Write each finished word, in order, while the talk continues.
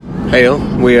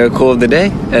Heyyo, we are Cool of the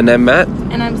Day, and I'm Matt.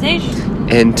 And I'm Saije.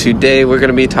 And today we're going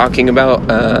to be talking about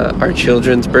our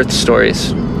children's birth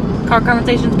stories. Car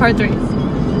Conversations Part 3.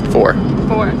 4.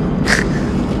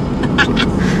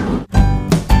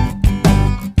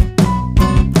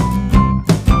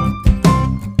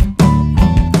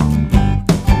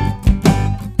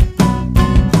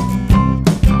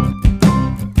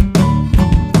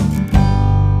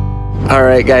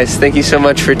 Alright guys, thank you so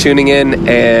much for tuning in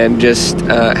and just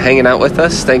hanging out with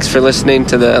us. Thanks for listening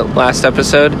to the last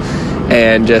episode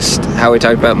and just how we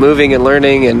talked about moving and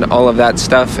learning and all of that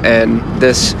stuff. And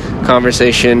this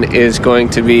conversation is going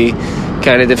to be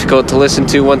kind of difficult to listen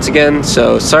to once again,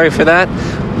 so sorry for that.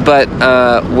 But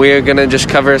we're going to just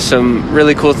cover some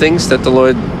really cool things that the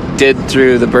Lord did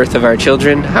through the birth of our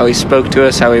children, how He spoke to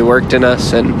us, how He worked in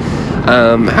us, and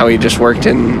how He just worked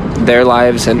in their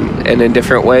lives and in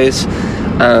different ways.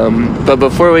 But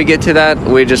before we get to that,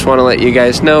 we just want to let you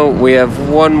guys know we have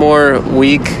one more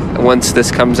week once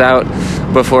this comes out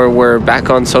before we're back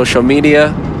on social media.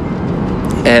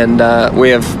 And we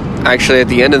have actually at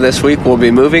the end of this week we'll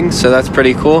be moving, so that's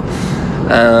pretty cool.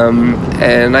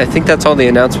 And I think that's all the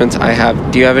announcements I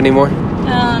have. Do you have any more?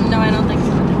 No, I don't think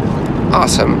so.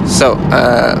 Awesome. So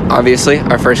obviously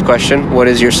our first question, what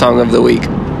is your song of the week?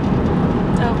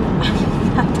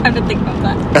 I have to think about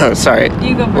that. Oh, sorry.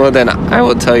 You go first. Well, then I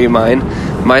will tell you mine.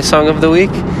 My song of the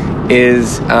week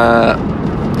is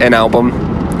an album,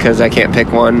 because I can't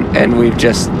pick one, and we've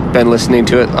just been listening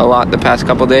to it a lot the past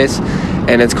couple days,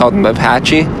 and it's called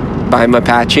Mapache by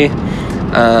Mapache,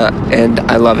 and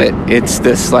I love it. It's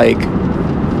this, like,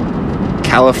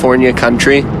 California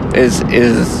country is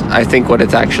I think what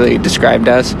it's actually described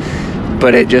as,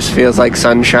 but it just feels like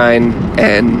sunshine,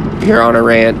 and you're on a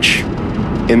ranch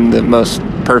in the most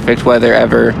perfect weather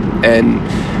ever, and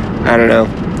I don't know,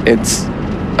 it's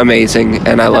amazing,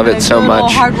 and I love it so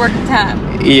much. Hard work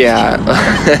time. Yeah.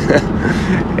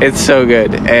 It's so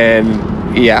good,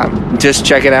 and yeah, just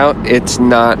check it out. It's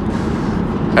not,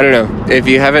 I don't know, if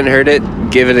you haven't heard it,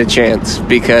 give it a chance,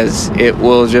 because it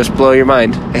will just blow your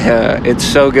mind. It's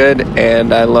so good,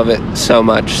 and I love it so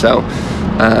much. So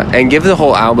and give the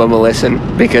whole album a listen,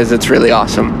 because it's really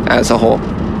awesome as a whole.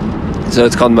 So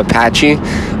it's called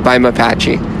Mapache by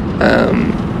Mapache.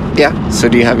 Yeah, so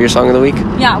do you have your song of the week?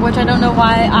 Yeah, which I don't know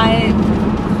why I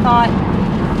thought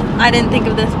I didn't think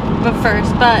of this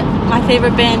first, but my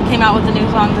favorite band came out with a new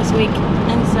song this week,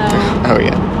 and so oh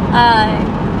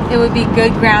yeah, it would be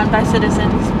Good Ground by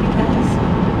Citizens, because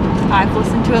I've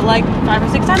listened to it like 5 or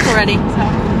 6 times already. So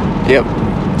yep.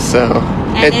 So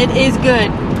and it is good.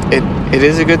 It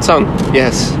is a good song.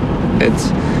 Yes,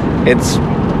 it's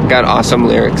got awesome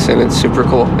lyrics, and it's super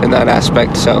cool in that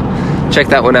aspect, so check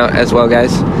that one out as well,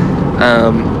 guys.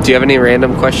 Do you have any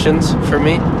random questions for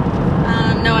me?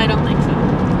 No, I don't think so.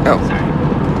 Oh,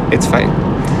 sorry. It's fine.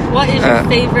 What is your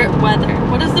favorite weather?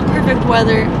 What is the perfect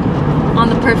weather on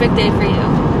the perfect day for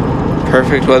you?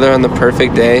 Perfect weather on the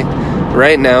perfect day?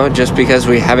 Right now, just because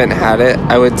we haven't had it,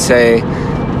 I would say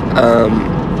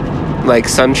like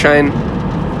sunshine,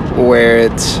 where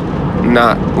it's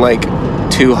not like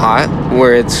too hot,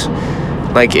 where it's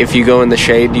like if you go in the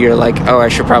shade you're like, oh, I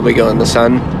should probably go in the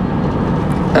sun,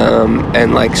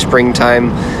 and like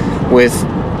springtime with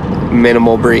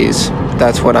minimal breeze.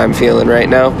 That's what I'm feeling right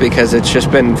now, because it's just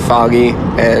been foggy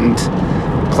and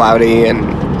cloudy and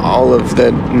all of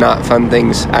the not fun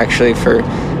things, actually.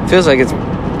 Feels like it's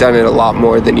done it a lot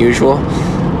more than usual.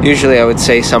 Usually I would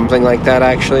say something like that,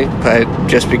 actually, but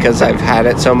just because I've had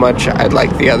it so much, I'd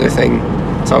like the other thing.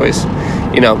 It's always,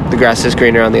 you know, the grass is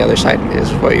greener on the other side,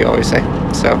 is what you always say.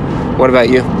 So, what about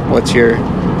you? What's your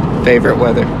favorite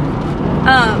weather?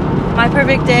 My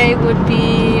perfect day would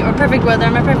be, or perfect weather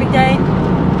on my perfect day,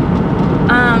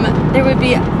 there would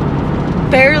be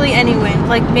barely any wind,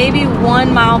 like maybe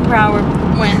 1 mile per hour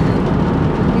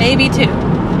wind, maybe 2,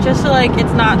 just so like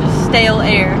it's not just stale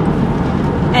air.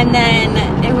 And then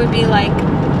it would be like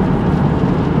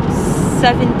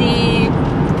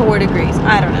 74 degrees,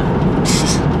 I don't know.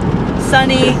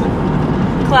 Sunny,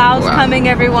 clouds coming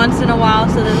every once in a while,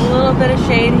 so there's a little bit of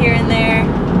shade here and there,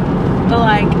 but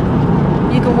like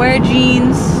you can wear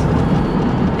jeans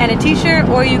and a t-shirt,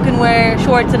 or you can wear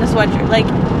shorts and a sweatshirt. Like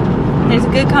there's a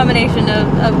good combination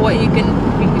of what you can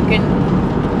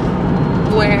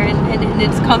wear, and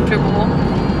it's comfortable.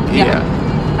 Yeah,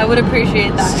 I would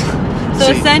appreciate that.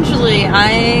 So essentially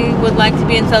I would like to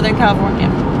be in Southern California.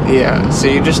 Yeah, so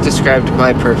you just described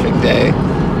my perfect day,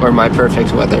 or my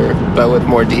perfect weather, but with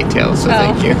more details, so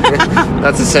thank you.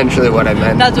 That's essentially what I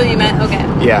meant. That's what you meant? Okay.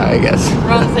 Yeah, I guess.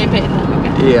 We're on the same page then,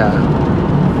 okay. Yeah.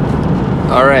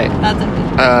 All right. That's it.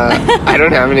 I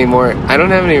don't have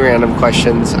any random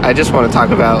questions. I just want to talk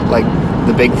about like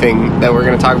the big thing that we're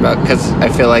going to talk about, because I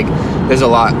feel like there's a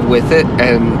lot with it,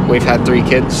 and we've had 3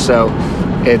 kids, so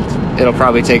it'll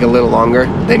probably take a little longer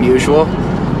than usual.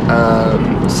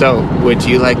 So would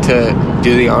you like to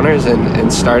do the honors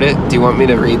and start it? Do you want me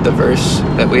to read the verse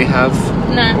that we have?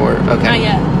 No. Or okay. Not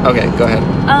yet. Okay, go ahead.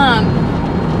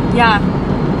 Yeah.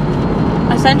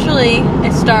 Essentially,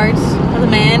 it starts with a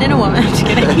man and a woman. I'm just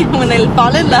kidding. When they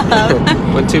fall in love.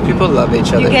 When 2 people love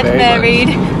each other You get very married.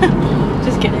 much.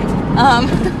 Just kidding.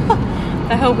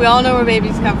 I hope we all know where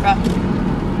babies come from.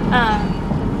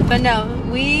 But no,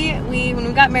 we when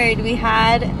we got married, we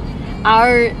had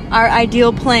our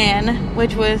ideal plan,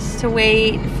 which was to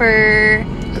wait for,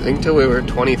 I think till we were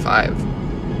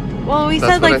 25. well, we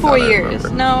That's said what like I 4 thought I years.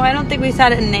 remembered. No, I don't think we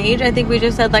said it in age. I think we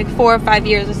just said like 4 or 5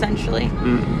 years essentially.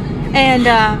 And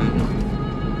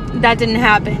that didn't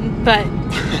happen. But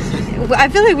I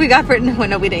feel like we got pretty. Well,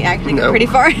 no, we didn't actually get pretty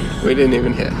far. We didn't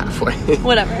even hit halfway.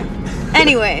 Whatever.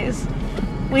 Anyways,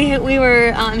 we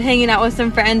were hanging out with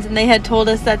some friends, and they had told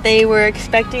us that they were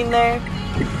expecting their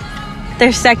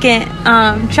second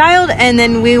child, and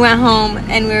then we went home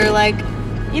and we were like,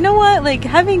 you know what, like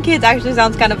having kids actually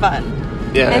sounds kind of fun.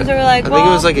 Yeah. And so we're like, I think it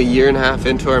was like a year and a half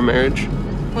into our marriage.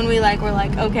 when we like were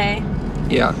like okay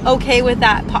with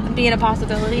that being a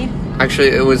possibility. Actually,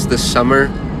 it was the summer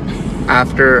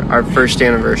after our first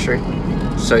anniversary.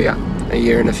 So yeah, a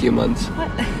year and a few months. What?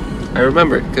 I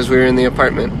remember because we were in the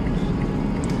apartment.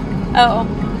 Oh,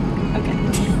 okay.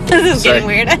 This is getting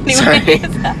weird. Anyway,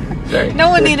 Sorry. no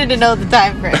one needed to know the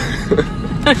time frame.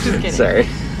 I'm just kidding. Sorry.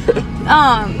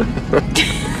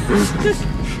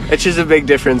 It's just a big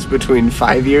difference between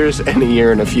 5 years and a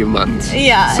year and a few months.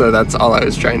 Yeah. So that's all I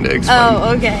was trying to explain.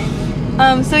 Oh, okay.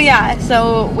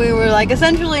 So we were like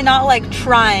essentially not like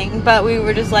trying, but we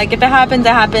were just like, if it happens,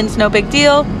 it happens, no big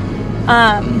deal.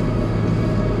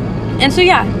 And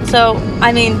so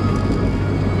I mean,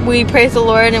 we praise the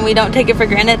Lord, and we don't take it for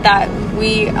granted that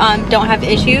we don't have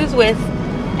issues with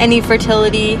any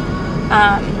fertility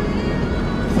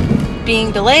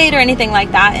being delayed or anything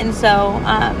like that. And so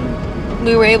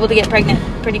we were able to get pregnant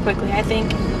pretty quickly, I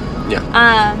think. Yeah.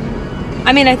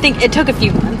 I mean, I think it took a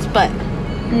few months, but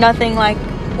nothing like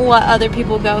what other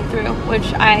people go through,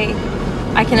 which I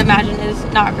can imagine is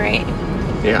not great.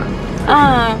 Yeah.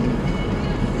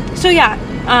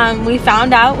 We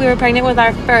found out we were pregnant with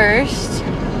our first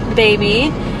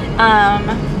baby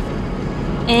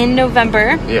in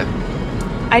November. Yeah.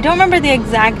 I don't remember the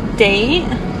exact date.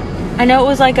 I know it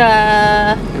was like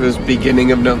It was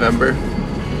beginning of November.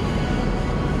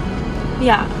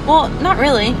 yeah, well, not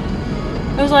really.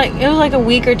 It was like a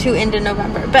week or 2 into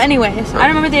November. But anyways, I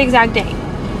don't remember the exact date.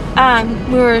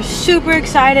 We were super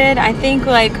excited. I think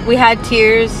like we had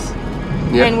tears,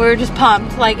 and we were just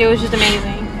pumped. Like it was just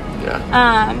amazing.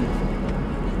 Yeah.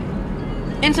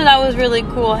 And so that was really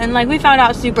cool. And like we found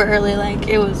out super early. Like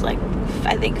it was like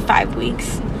I think 5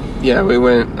 weeks. Yeah, we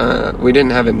went. We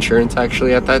didn't have insurance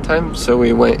actually at that time, so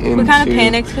we went into. We kind of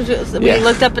panicked because we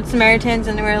looked up at Samaritans,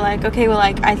 and we were like, okay, well,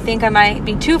 like I think I might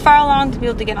be too far along to be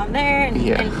able to get on there, and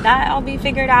that I'll be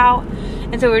figured out.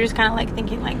 And so we were just kind of like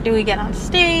thinking, like, do we get on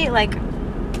state? Like,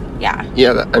 yeah.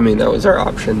 Yeah, that was our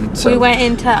option. So we went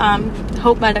into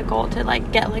Hope Medical to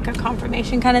like get like a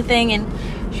confirmation kind of thing, and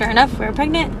sure enough, we were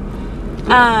pregnant.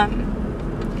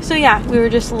 So yeah, we were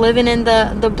just living in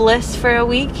the bliss for a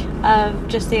week of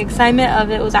just the excitement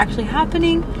of it was actually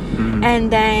happening. Mm-hmm.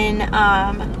 And then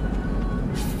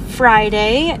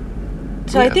Friday,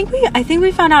 so I think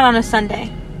we found out on a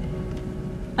Sunday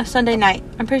night,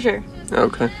 I'm pretty sure.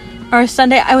 Okay. Or a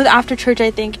Sunday, I was after church, I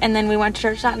think, and then we went to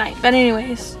church that night. But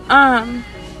anyways,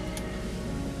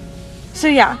 so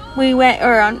yeah, we went,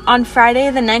 or on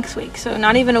Friday the next week, so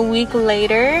not even a week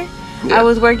later. Yeah. I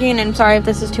was working, and sorry if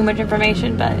this is too much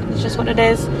information, but it's just what it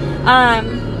is.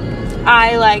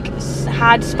 I like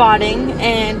had spotting,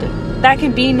 and that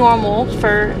could be normal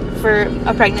for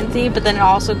a pregnancy, but then it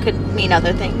also could mean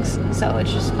other things. So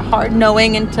it's just hard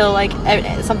knowing until like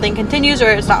something continues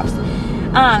or it stops. So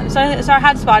I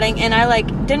had spotting, and I like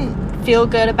didn't feel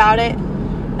good about it.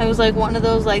 It was like one of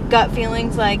those like gut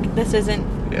feelings, like this isn't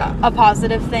a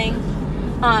positive thing.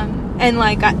 And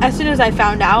like as soon as I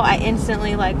found out, I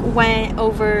instantly like went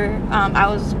over. I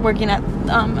was working at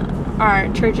our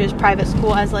church's private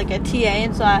school as like a TA,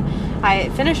 and so I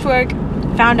finished work,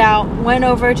 found out, went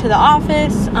over to the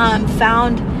office,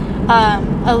 found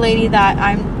a lady that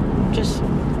I'm just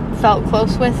felt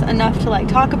close with enough to like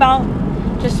talk about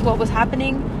just what was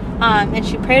happening, and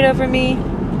she prayed over me,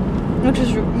 which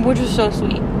was so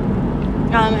sweet.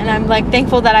 And I'm like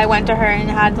thankful that I went to her and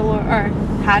had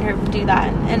had her do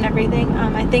that and everything.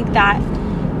 I think that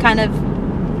kind of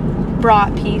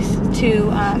brought peace to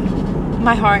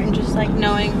my heart, and just like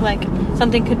knowing like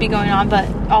something could be going on, but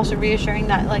also reassuring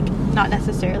that like not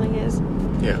necessarily is.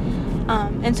 Yeah.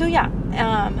 And so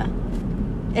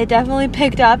it definitely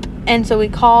picked up, and so we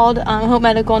called Hope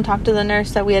Medical and talked to the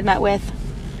nurse that we had met with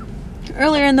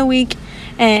earlier in the week,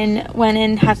 and went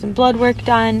in, had some blood work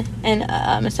done,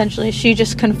 and essentially she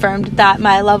just confirmed that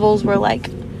my levels were like,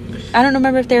 I don't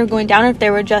remember if they were going down or if they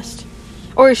were just,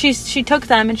 or she took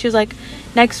them and she was like,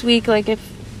 next week, like if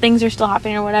things are still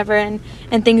happening or whatever, and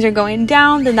things are going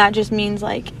down, then that just means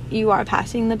like you are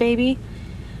passing the baby.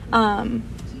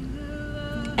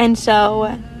 And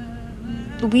so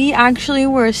we actually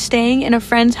were staying in a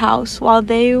friend's house while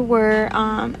they were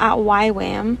at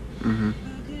YWAM. Mm-hmm.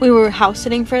 We were house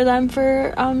sitting for them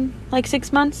for like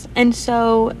 6 months, and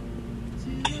so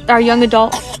our young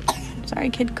adult,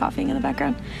 sorry, kid coughing in the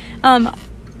background,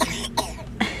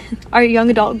 our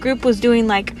young adult group was doing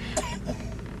like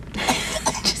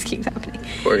just keeps happening,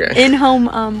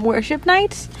 in-home worship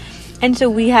nights, and so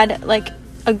we had like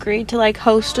agreed to like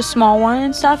host a small one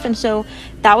and stuff, and so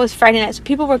that was Friday night, so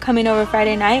people were coming over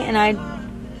Friday night, and I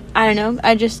don't know,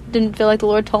 I just didn't feel like the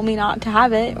Lord told me not to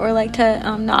have it, or like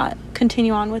to not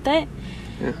continue on with it.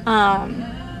 Yeah.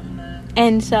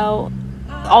 And so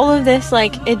all of this,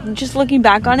 like, it just looking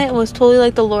back on it, was totally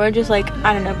like the Lord just like,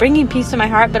 I don't know, bringing peace to my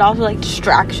heart, but also like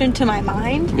distraction to my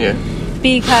mind. Yeah.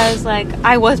 Because like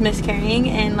I was miscarrying,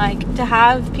 and like to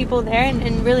have people there,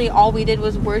 and really all we did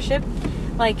was worship,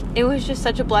 like it was just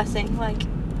such a blessing, like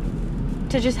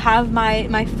to just have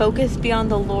my focus be on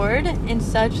the Lord in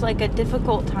such like a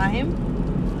difficult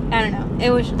time. I don't know, it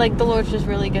was like the Lord's just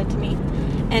really good to me.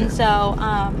 And so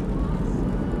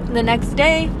the next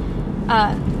day,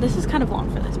 this is kind of long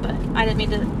for this, but I didn't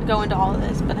mean to go into all of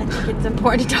this, but I think it's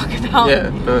important to talk about. Yeah,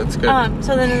 no, it's good.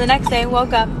 So then the next day I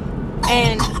woke up,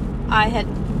 and I had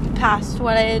passed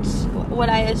what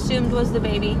I assumed was the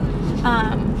baby,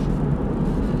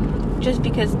 just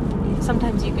because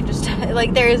sometimes you can just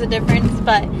like there is a difference,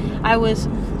 but I was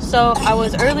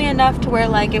early enough to where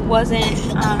like it wasn't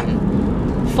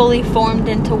fully formed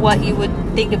into what you would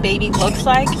think a baby looks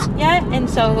like yet, and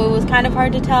so it was kind of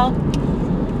hard to tell.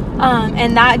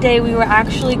 And that day we were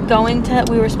actually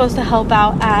we were supposed to help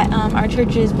out at our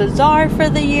church's bazaar for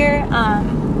the year,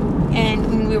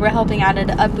 and we were helping out at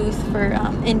a booth for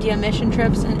India mission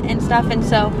trips and stuff, and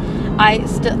so I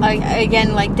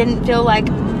again like didn't feel like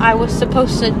I was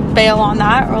supposed to bail on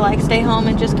that, or like stay home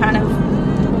and just kind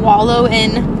of wallow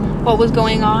in what was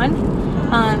going on,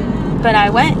 but I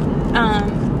went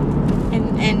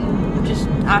and just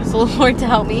asked the Lord to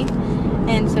help me.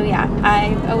 And so yeah,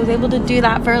 I was able to do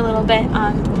that for a little bit.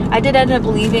 I did end up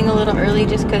leaving a little early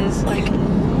just because like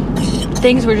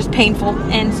things were just painful,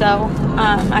 and so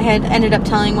I had ended up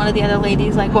telling one of the other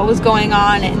ladies like what was going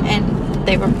on, and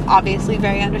they were obviously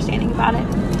very understanding about it.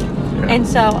 Yeah. And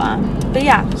so but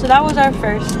yeah, so that was our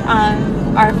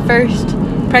first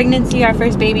pregnancy, our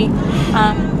first baby.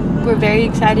 We're very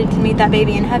excited to meet that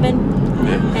baby in heaven.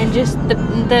 Yeah. And just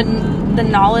the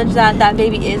knowledge that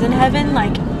baby is in heaven,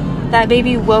 like that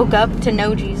baby woke up to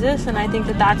know Jesus, and I think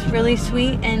that's really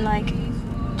sweet, and like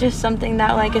just something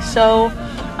that like is so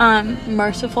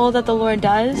merciful that the Lord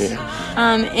does.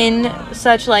 Yeah. In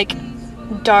such like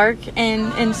dark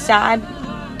and sad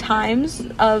times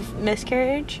of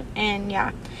miscarriage. And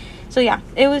yeah, so yeah,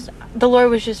 the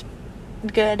Lord was just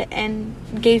good and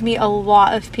gave me a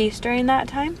lot of peace during that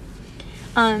time.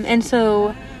 And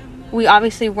so we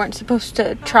obviously weren't supposed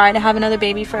to try to have another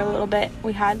baby for a little bit.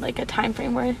 We had like a time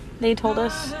frame where they told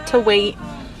us to wait.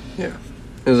 Yeah.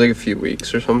 It was like a few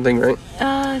weeks or something, right?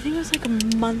 I think it was like a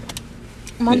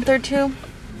month or two.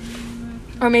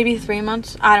 Or maybe 3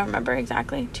 months. I don't remember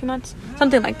exactly. 2 months.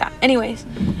 Something like that. Anyways.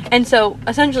 And so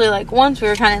essentially like once we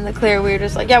were kind of in the clear, we were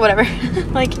just like, yeah, whatever.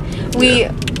 like we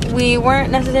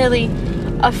weren't necessarily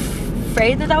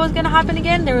afraid that was going to happen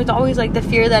again. There was always like the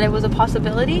fear that it was a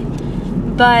possibility.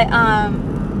 But I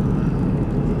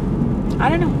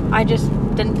don't know. I just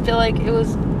didn't feel like it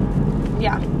was Is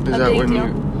that when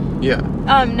deal.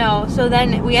 No. So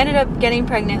then we ended up getting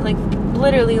pregnant like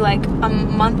literally like a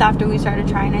month after we started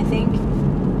trying, I think,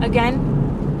 again.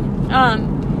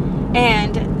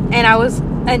 And I was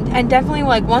and definitely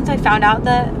like once I found out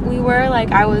that we were,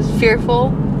 like I was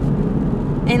fearful.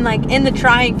 And like in the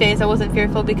trying phase I wasn't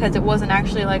fearful because it wasn't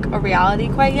actually like a reality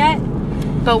quite yet.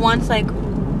 But once like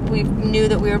we knew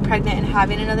that we were pregnant and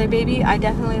having another baby, I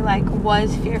definitely like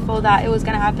was fearful that it was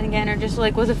gonna happen again, or just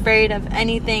like was afraid of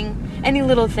any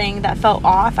little thing that felt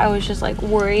off. I was just like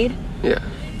worried. Yeah.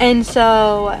 And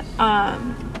so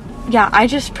I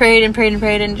just prayed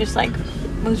and just like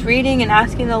was reading and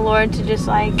asking the Lord to just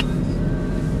like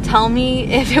tell me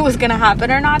if it was gonna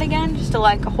happen or not again, just to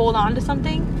like hold on to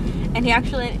something. And he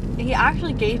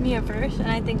actually gave me a verse,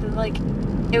 and I think that like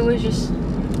it was just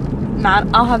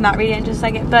I'll have Matt read it in just a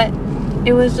second, but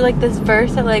it was like this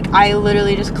verse that like I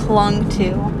literally just clung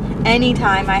to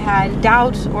anytime I had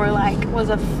doubts or like was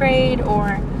afraid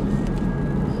or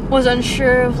was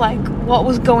unsure of like what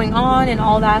was going on and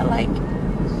all that. Like,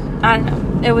 I don't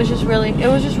know, it was just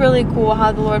really cool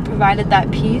how the Lord provided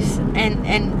that peace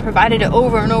and provided it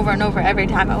over and over and over every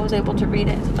time I was able to read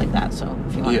it and stuff like that. So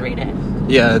if you want to read it.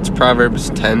 Yeah, it's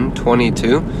Proverbs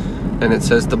 10:22, and it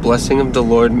says, "The blessing of the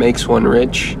Lord makes one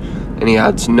rich, and he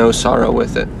adds no sorrow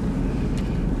with it."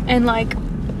 And like,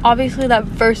 obviously that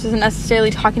verse isn't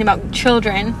necessarily talking about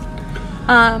children,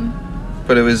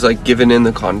 but it was like given in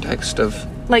the context of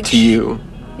like to you.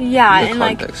 Yeah, in the and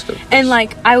context like, of this. and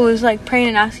like I was like praying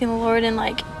and asking the Lord, and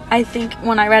like I think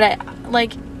when I read it,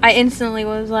 like I instantly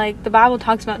was like, the Bible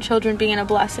talks about children being a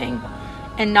blessing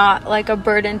and not like a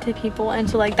burden to people. And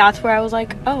so like that's where I was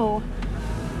like, oh,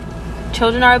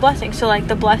 children are a blessing. So like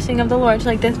the blessing of the Lord, so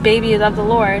like this baby is of the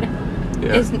Lord.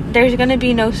 Yeah. There's gonna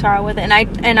be no sorrow with it. And I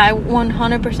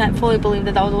 100% fully believe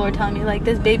that was the Lord telling me like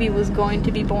this baby was going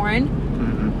to be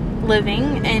born,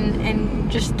 living,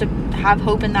 and just to have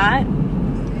hope in that.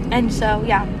 And so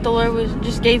yeah, the Lord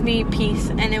just gave me peace,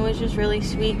 and it was just really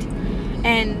sweet.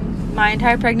 And my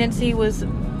entire pregnancy was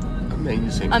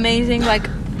amazing. Like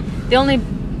the only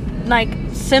like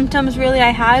symptoms really I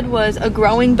had was a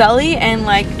growing belly and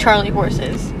like Charlie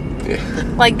horses. Yeah.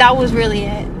 Like that was really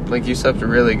it. Like you slept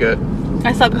really good.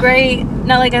 I slept great.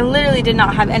 Now like I literally did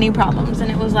not have any problems,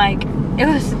 and it was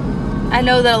I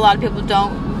know that a lot of people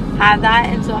don't have that,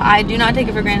 and so I do not take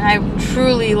it for granted. I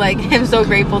truly like am so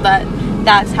grateful that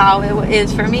that's how it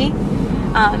is for me.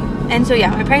 And so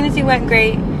yeah, my pregnancy went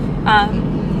great.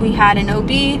 We had an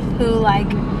OB who like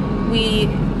we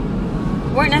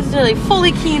weren't necessarily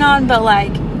fully keen on, but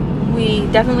like we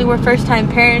definitely were first time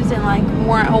parents and like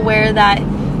weren't aware that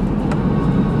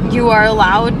you are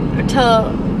allowed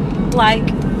to like,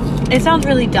 it sounds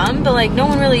really dumb, but like no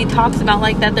one really talks about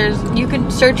like that you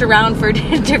can search around for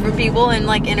different people and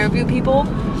like interview people.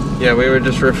 Yeah, we were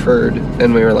just referred,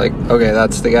 and we were like, okay,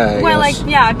 that's the guy. Well, like,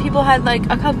 yeah, people had like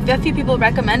a few people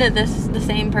recommended the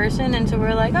same person, and so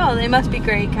we're like, oh, they must be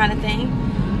great, kind of thing.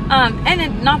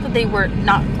 And not that they were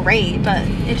not great, but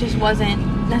it just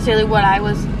wasn't necessarily what I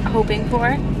was hoping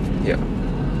for. Yeah.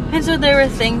 And so there were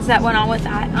things that went on with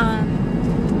that,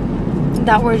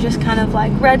 that were just kind of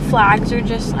like red flags or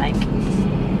just like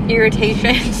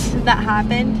irritations that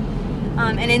happened.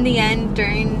 And in the end,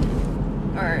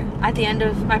 at the end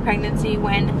of my pregnancy,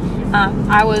 when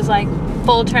I was like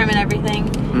full term and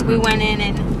everything, we went in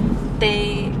and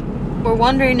they were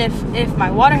wondering if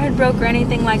my water had broke or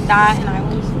anything like that, and I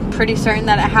was pretty certain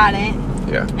that it hadn't.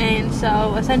 Yeah. And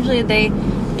so essentially they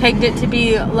pegged it to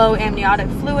be low amniotic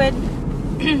fluid.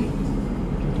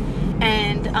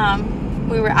 And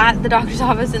we were at the doctor's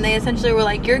office, and they essentially were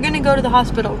like, you're gonna go to the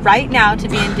hospital right now to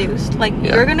be induced. Like,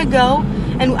 you're gonna go.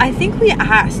 And I think we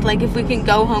asked like if we can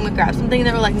go home and grab something, and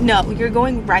they were like, no, you're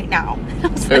going right now.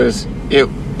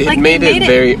 It like, made it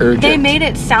very urgent. They made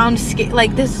it sound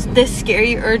like this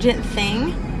scary urgent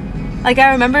thing. Like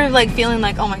I remember like feeling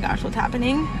like, oh my gosh, what's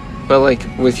happening? But like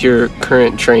with your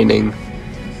current training,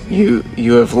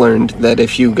 you have learned that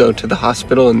if you go to the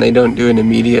hospital and they don't do an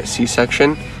immediate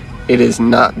C-section, it is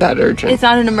not that urgent. It's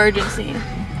not an emergency.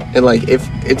 And like if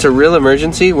it's a real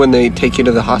emergency when they take you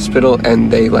to the hospital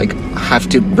and they like have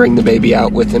to bring the baby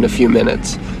out within a few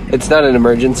minutes. It's not an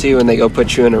emergency when they go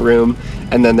put you in a room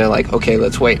and then they're like, okay,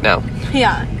 let's wait now.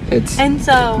 Yeah. It's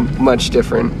much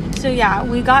different. So yeah,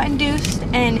 we got induced,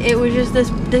 and it was just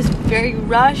this very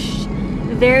rushed,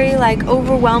 very like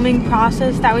overwhelming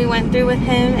process that we went through with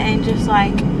him, and just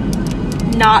like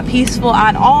not peaceful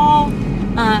at all.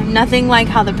 Nothing like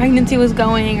how the pregnancy was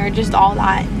going or just all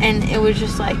that. And it was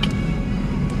just like,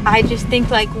 I just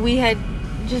think like we had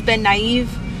just been naive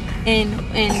in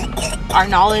our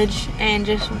knowledge and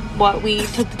just what we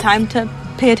took the time to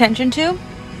pay attention to.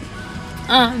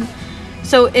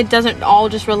 So it doesn't all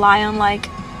just rely on like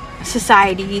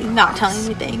society not telling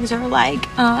me things or like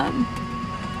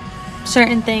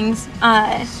certain things,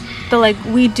 but like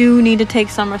we do need to take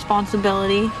some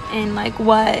responsibility in like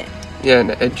what. Yeah,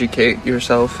 and educate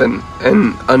yourself and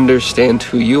understand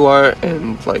who you are,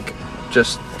 and like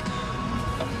just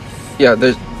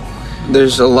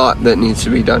there's a lot that needs to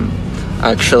be done,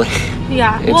 actually.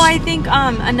 Yeah. Well, I think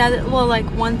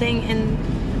one thing in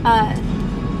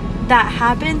that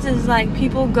happens is like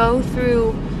people go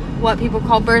through what people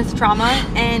call birth trauma,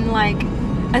 and like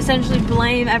essentially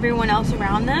blame everyone else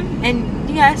around them. And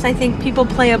yes, I think people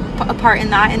play a part in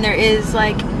that, and there is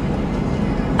like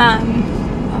a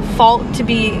fault to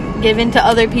be given to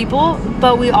other people,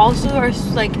 but we also are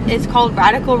like, it's called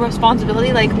radical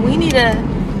responsibility. Like, we need to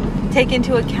take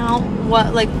into account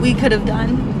what like we could have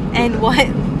done and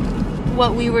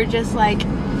what we were just like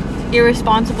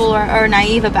irresponsible or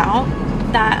naive about,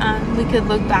 that we could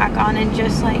look back on and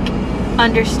just like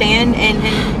understand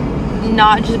and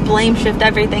not just blame shift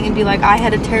everything and be like, I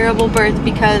had a terrible birth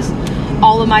because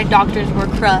all of my doctors were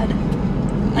crud.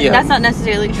 Like, that's not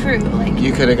necessarily true. Like,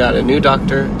 you could have got a new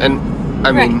doctor, and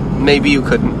I mean, maybe you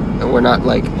couldn't. We're not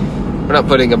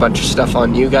putting a bunch of stuff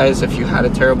on you guys if you had a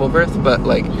terrible birth, but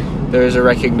like, there is a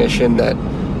recognition that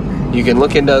you can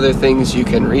look into other things, you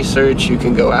can research, you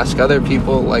can go ask other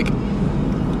people. Like,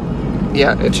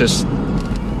 yeah, it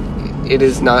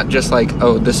is not just like,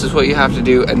 oh, this is what you have to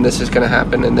do, and this is going to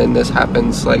happen, and then this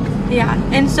happens. Like, yeah.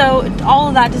 And so all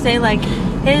of that to say, like,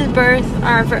 his birth,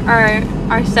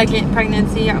 our second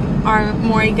pregnancy, our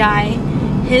Maury guy,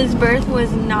 his birth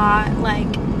was not like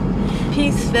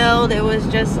peace-filled. It was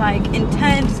just like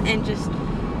intense and just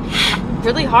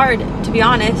really hard, to be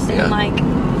honest. Yeah. And like,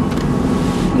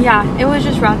 yeah, it was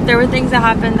just rough. There were things that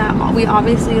happened that we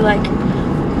obviously like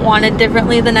wanted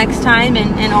differently the next time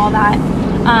and all that.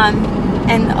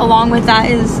 And along with that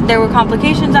there were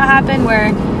complications that happened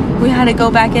where we had to go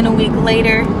back in a week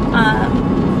later.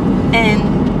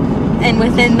 And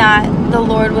within that, the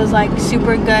Lord was like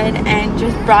super good and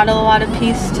just brought a lot of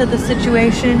peace to the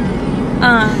situation.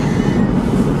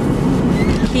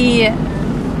 He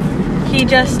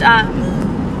just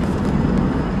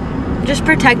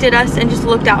protected us and just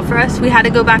looked out for us. We had to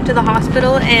go back to the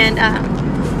hospital, and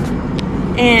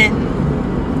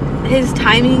his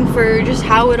timing for just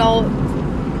how it all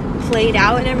played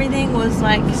out and everything was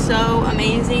like so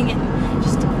amazing and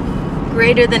just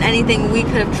greater than anything we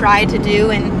could have tried to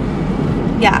do.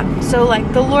 And yeah, so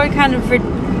like the Lord kind of he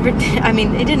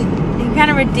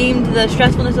kind of redeemed the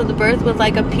stressfulness of the birth with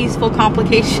like a peaceful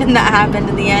complication that happened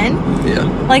in the end. Yeah,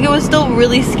 like, it was still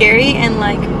really scary and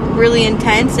like really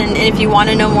intense, and if you want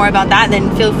to know more about that,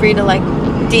 then feel free to like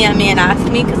DM me and ask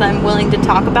me, because I'm willing to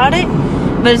talk about it,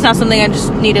 but it's not something I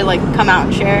just need to like come out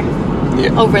and share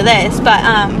over this. But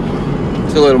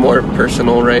it's a little more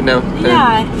personal right now.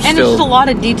 Yeah, and it's just a lot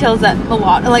of details that a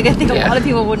lot of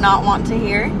people would not want to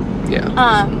hear.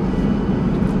 Yeah.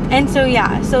 And so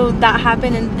so that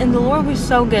happened, and the Lord was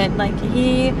so good. Like,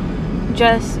 he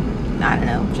just, I don't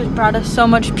know, just brought us so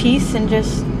much peace and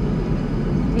just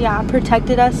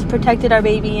protected us, protected our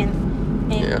baby, and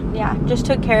just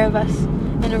took care of us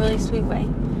in a really sweet way.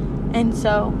 And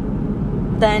so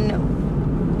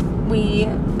then we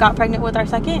got pregnant with our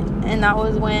second, and that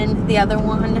was when the other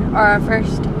one, or our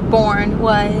firstborn,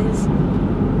 was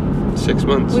 6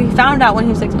 months. We found out when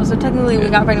he was 6 months, so technically we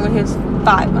got pregnant when he was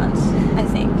 5 months, I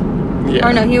think. Yeah.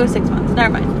 Or no, he was 6 months.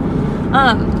 Never mind.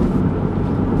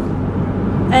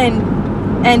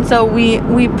 And so we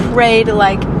prayed,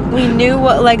 like, we knew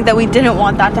that we didn't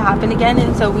want that to happen again,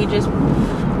 and so we just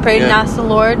prayed and asked the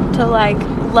Lord to like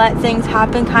let things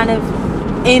happen kind of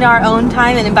in our own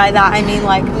time, and by that I mean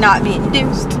like not be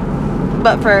induced,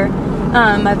 but for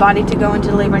my body to go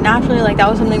into labor naturally. Like, that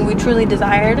was something we truly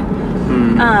desired.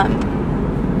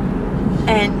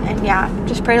 And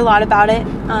just prayed a lot about it.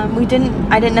 I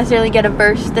didn't necessarily get a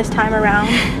verse this time around,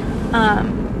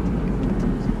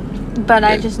 but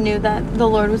I just knew that the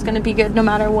Lord was going to be good no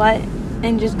matter what,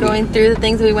 and just going through the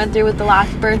things that we went through with the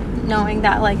last birth, knowing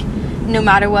that like no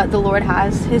matter what, the Lord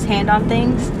has his hand on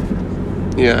things.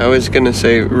 Yeah, I was going to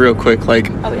say real quick, like...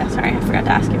 Oh yeah, sorry, I forgot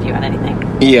to ask if you had anything.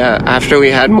 Yeah, after we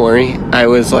had Maury, I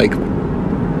was like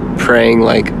praying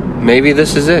like, maybe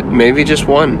this is it, maybe just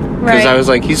one. Because I was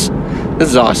like, this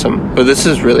is awesome, but this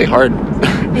is really hard.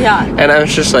 Yeah. And I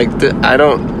was just like, I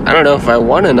don't know if I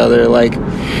want another, like,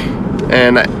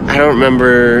 and I don't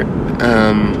remember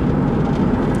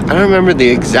the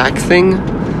exact thing,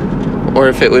 or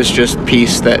if it was just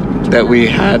peace that we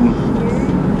had.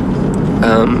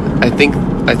 I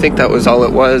think that was all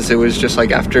it was. It was just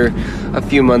like after a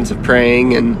few months of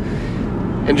praying and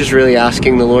just really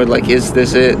asking the Lord, like, is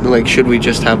this it? Like, should we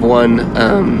just have one?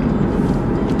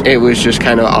 It was just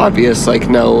kind of obvious, like,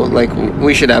 no, like,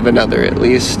 we should have another at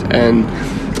least.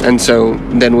 And so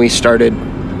then we started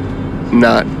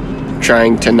not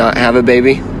trying to not have a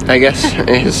baby, I guess.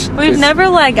 We've never,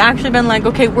 like, actually been like,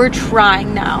 okay, we're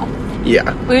trying now.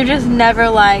 Yeah. We've just never,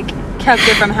 like, kept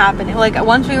it from happening. Like,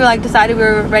 once we were, like, decided we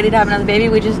were ready to have another baby,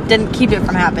 we just didn't keep it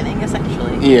from happening,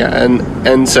 essentially. Yeah,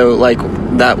 and so, like,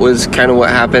 that was kind of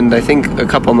what happened, I think, a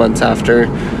couple months after.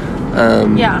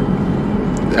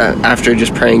 after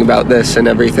just praying about this and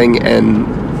everything, and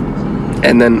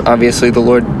then obviously the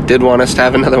Lord did want us to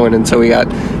have another one, and so we got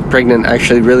pregnant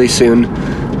actually really soon.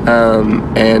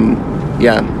 And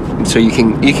yeah, so you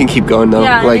can keep going though,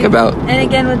 and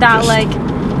again with that, like,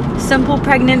 simple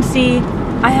pregnancy,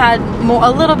 I had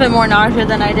a little bit more nausea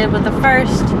than I did with the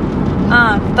first,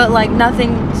 but like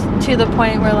nothing to the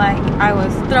point where like I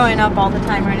was throwing up all the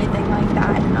time or anything like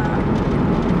that,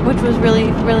 which was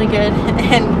really, really good,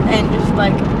 and just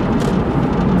like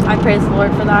I praise the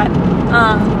Lord for that.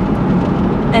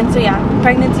 And so yeah,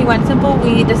 pregnancy went simple.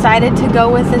 We decided to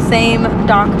go with the same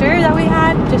doctor that we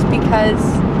had just because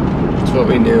it's what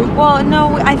we knew. Well,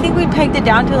 no, I think we pegged it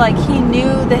down to like he knew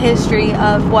the history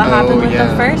of what happened with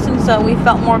the first, and so we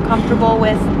felt more comfortable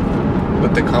with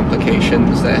the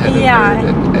complications that had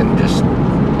occurred and just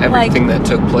everything that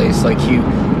took place. Like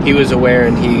he was aware,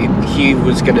 and he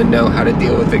was gonna know how to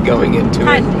deal with it going into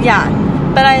it. Yeah,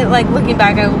 but I like looking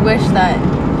back, I wish that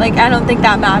like I don't think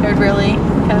that mattered really.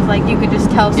 Because like you could just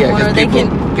tell someone, or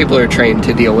people are trained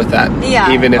to deal with that.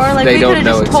 Yeah, even if or like they don't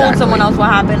know exactly. We could have just told someone else what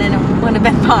happened, and it would have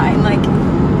been fine. Like,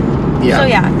 yeah. So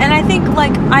yeah, and I think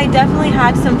like I definitely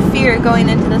had some fear going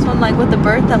into this one, like with the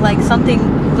birth, that like something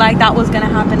like that was gonna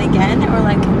happen again, or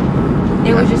like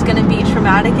it was just gonna be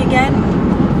traumatic again.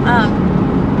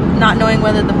 Not knowing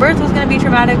whether the birth was gonna be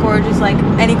traumatic or just like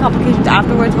any complications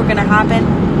afterwards were gonna happen.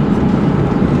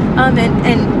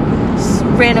 And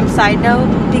random side note,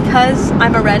 because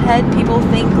I'm a redhead, people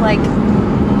think like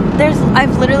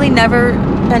I've literally never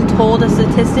been told a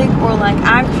statistic or like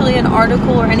actually an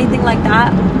article or anything like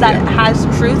that has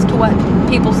truth to what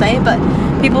people say, but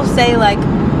people say like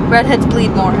redheads bleed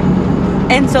more,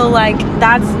 and so like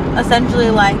that's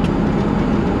essentially like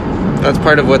that's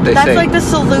part of what they say. That's like the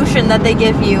solution that they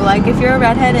give you. Like if you're a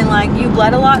redhead and like you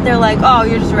bled a lot, they're like, oh,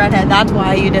 you're just a redhead, that's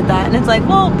why you did that. And it's like,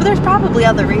 well, but there's probably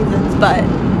other reasons, but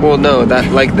well, no,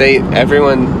 that like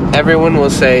everyone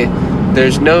will say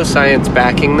there's no science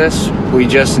backing this, we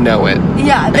just know it.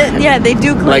 Yeah, they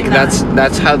do claim like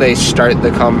that's how they start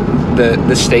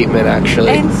the statement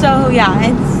actually. And so yeah,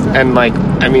 and like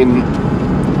I mean,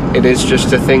 it is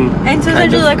just a thing. And so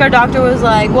essentially, like our doctor was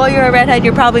like, well, you're a redhead,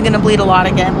 you're probably gonna bleed a lot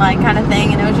again, like kind of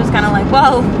thing. And it was just kind of like,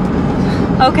 well,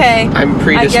 okay, I'm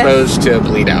predisposed to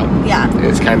bleed out. Yeah,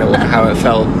 it's kind of how it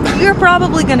felt. You're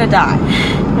probably gonna die.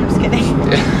 I'm just kidding.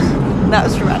 That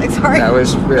was dramatic, sorry. That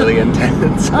was really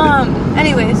intense.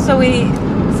 Anyway,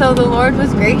 so the Lord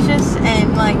was gracious,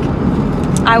 and like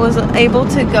I was able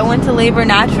to go into labor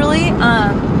naturally.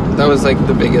 That was like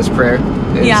the biggest prayer.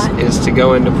 Is to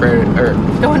go into prayer, or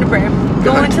go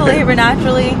into labor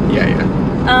naturally.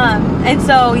 Yeah. And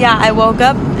so yeah, I woke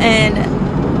up, and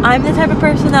I'm the type of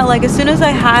person that like as soon as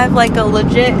I have like a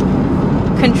legit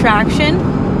contraction,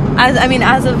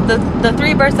 as of the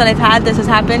 3 births that I've had, this has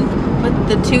happened with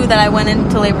the 2 that I went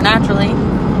into labor naturally,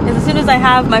 is as soon as I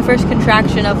have my first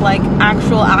contraction of like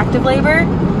actual active labor.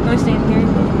 Let me stand here.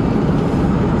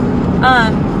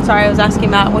 Sorry, I was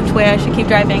asking Matt which way I should keep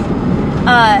driving.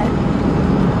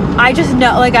 I just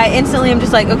know, like I instantly am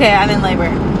just like, okay, I'm in labor.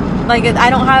 Like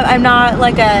I'm not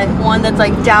like a one that's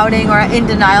like doubting or in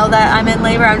denial that I'm in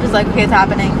labor. I'm just like, okay, it's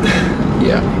happening.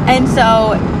 Yeah. And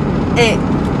so it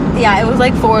was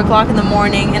like 4:00 in the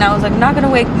morning, and I was like, I'm not gonna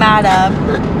wake Matt up.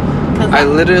 I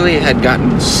literally had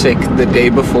gotten sick the day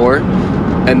before,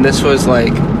 and this was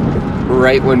like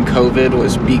right when COVID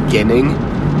was beginning.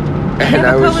 And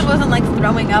yeah, but COVID wasn't like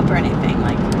throwing up or anything.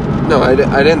 Like no, I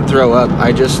didn't throw up.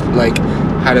 I just like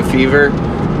had a fever.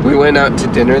 We went out to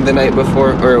dinner the night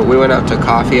before, or we went out to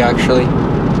coffee actually,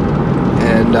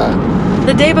 and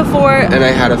the day before. And I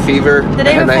had a fever. The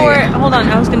day before. Hold on,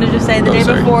 I was gonna just say the day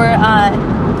before.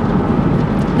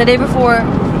 The day before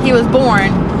he was born,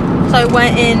 so I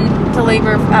went into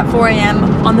labor at 4 a.m.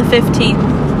 on the 15th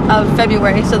of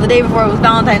February. So the day before was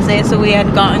Valentine's Day, so we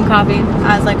had gotten coffee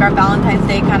as like our Valentine's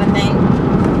Day kind of thing,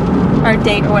 our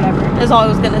date or whatever. Is all I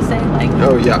was gonna say. Like.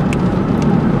 Oh yeah.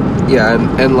 Yeah,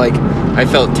 and like I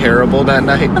felt terrible that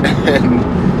night,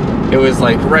 and it was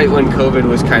like right when COVID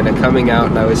was kind of coming out,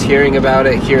 and I was hearing about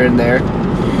it here and there,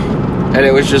 and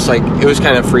it was just like it was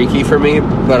kind of freaky for me,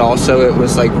 but also it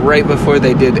was like right before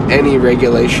they did any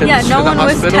regulations. Yeah, no for the one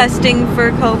was testing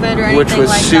for COVID or anything, which was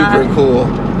like super cool,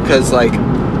 because like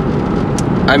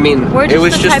I mean it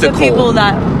was just a cold. People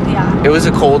that it was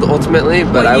a cold ultimately,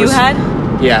 but I was had?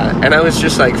 Yeah, and I was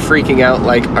just like freaking out,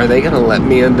 like, are they gonna let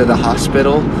me into the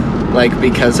hospital? Like,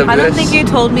 because of this? I don't think you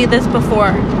told me this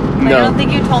before. No. I don't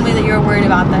think you told me that you were worried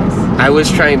about this. I was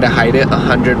trying to hide it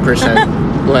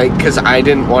 100%. Like, because I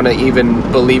didn't want to even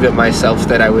believe it myself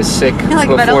that I was sick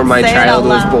before my child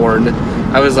was born.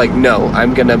 I was like, no,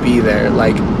 I'm going to be there.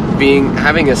 Like,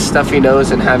 having a stuffy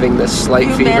nose and having this slight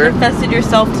You fever. manifested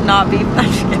yourself to not be. I'm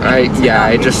just kidding.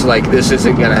 I just like, this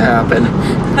isn't gonna happen.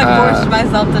 I forced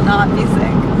myself to not be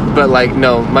sick. But like,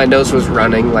 no, my nose was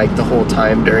running like the whole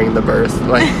time during the birth.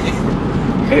 Like,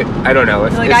 I don't know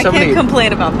if, Like, if I somebody, can't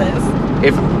complain about this.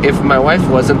 if my wife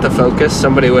wasn't the focus,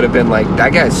 somebody would have been like,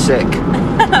 that guy's sick.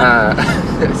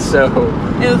 So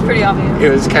It was pretty obvious. it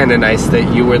was kind of nice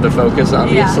that you were the focus,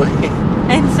 obviously.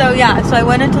 And so I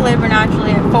went into labor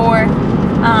naturally at 4,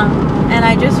 and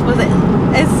I just was,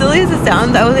 as silly as it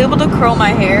sounds, I was able to curl my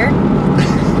hair,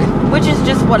 which is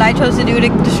just what I chose to do to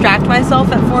distract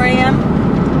myself at 4 a.m.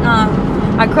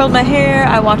 I curled my hair,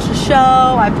 I watched a show,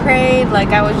 I prayed, like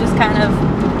I was just kind of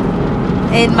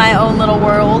in my own little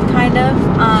world, kind of.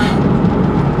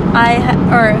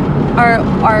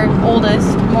 Our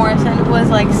oldest, Morrison, was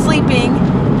like sleeping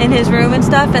in his room and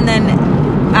stuff, and then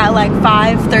at like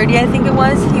 5:30, I think it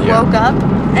was, he woke up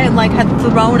and like had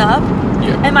thrown up.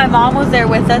 And my mom was there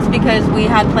with us because we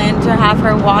had planned to have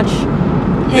her watch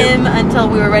him until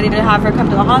we were ready to have her come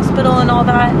to the hospital and all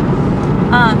that.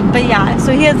 But yeah,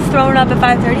 so he had thrown up at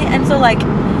 5:30, and so like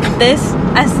this,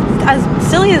 as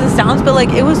silly as it sounds, but like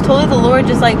it was totally the Lord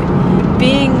just like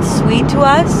being sweet to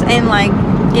us and like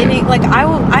getting like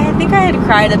I think I had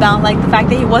cried about like the fact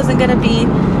that he wasn't gonna be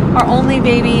our only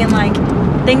baby, and like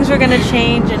things were gonna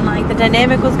change, and like the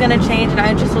dynamic was gonna change, and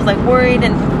I just was like worried,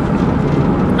 and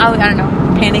I don't know,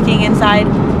 panicking inside.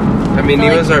 I mean,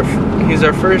 so, he's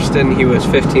our first, and he was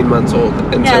 15 months old,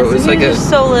 and so it was he was just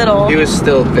so little. He was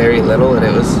still very little, and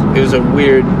it was a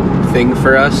weird thing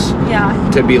for us.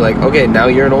 To be like, okay, now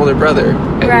you're an older brother,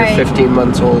 and you're 15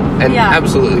 months old, and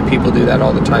absolutely people do that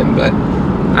all the time, but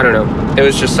I don't know. It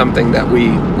was just something that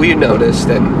we noticed,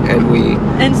 and we.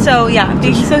 And so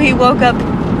so he woke up,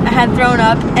 had thrown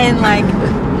up, and like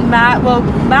Matt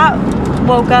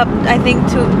woke up, I think,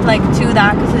 to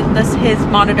that, because his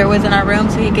monitor was in our room,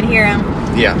 so he could hear him.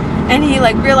 And he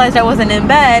like realized I wasn't in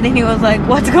bed, and he was like,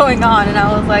 "What's going on?" And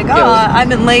I was like,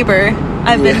 I'm in labor.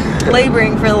 I've been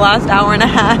laboring for the last hour and a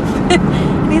half.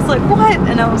 And he's like, "What?"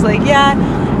 And I was like, "Yeah."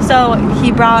 So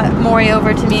he brought Maury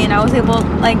over to me, and I was able,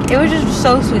 like, it was just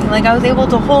so sweet. Like, I was able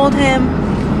to hold him,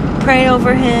 pray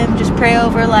over him, just pray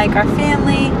over like our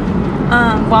family,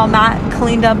 while Matt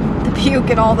cleaned up the puke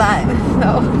and all that.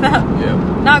 So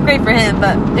not great for him,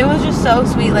 but it was just so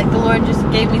sweet. Like, the Lord just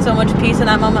gave me so much peace in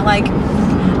that moment. Like,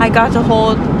 I got to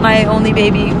hold my only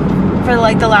baby for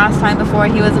like the last time before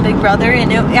he was a big brother,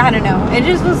 and I don't know, it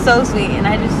just was so sweet. And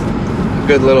I just, a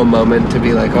good little moment to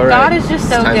be like, all right, God is just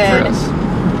so good.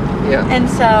 And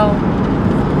so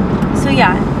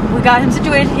we got him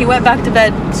situated. He went back to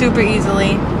bed super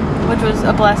easily, which was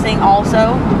a blessing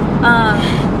also.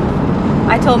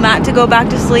 I told Matt to go back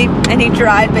to sleep, and he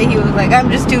tried, but he was like, I'm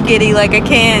just too giddy, like I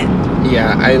can't.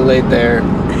 I laid there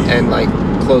and like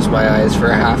closed my eyes for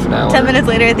a half an hour. 10 minutes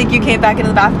later, I think you came back into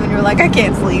the bathroom and you were like, I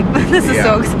can't sleep. This is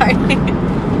so exciting.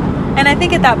 And I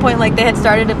think at that point, like,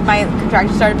 my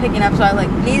contractions started picking up, so I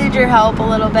like needed your help a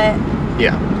little bit.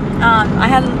 I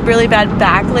had really bad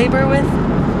back labor with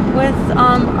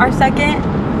our second,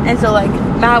 and so like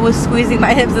Matt was squeezing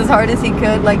my hips as hard as he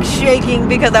could, like shaking,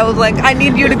 because I was like, I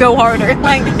need you to go harder.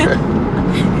 Like,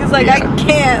 he's like, I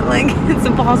can't, like, it's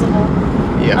impossible.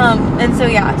 And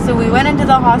so we went into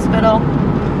the hospital.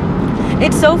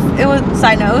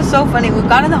 Side note, it was so funny. We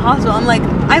got in the hospital, I'm like,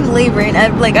 I'm laboring,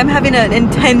 like I'm having an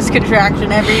intense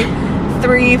contraction every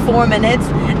 3-4 minutes,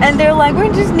 and they're like, we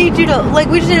just need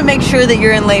to make sure that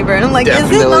you're in labor. And I'm like,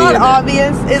 is it not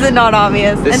obvious? Is it not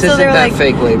obvious? This and so isn't they're that like,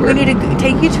 fake labor. We need to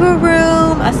take you to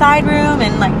a side room,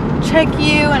 and like check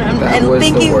you. And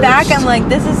thinking back, I'm like,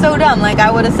 this is so dumb. Like,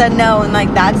 I would have said no, and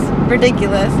like that's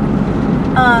ridiculous.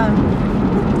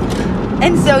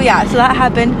 And so so that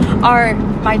happened.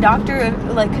 My doctor,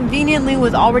 like, conveniently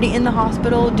was already in the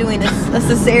hospital doing a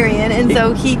cesarean, and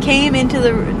so he came into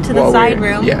the side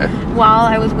room while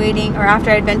I was waiting, or after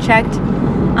I'd been checked.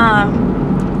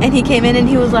 And he came in and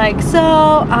he was like, so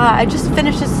I just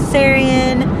finished a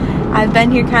cesarean. I've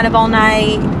been here kind of all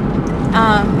night.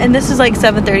 And this is like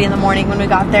 7:30 in the morning when we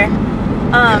got there.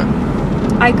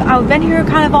 I've been here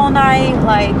kind of all night.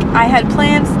 Like, I had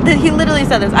plans. He literally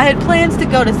said this. I had plans to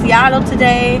go to Seattle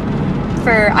today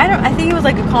for, I think it was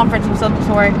like a conference of some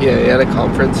sort. Yeah, he had a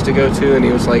conference to go to, and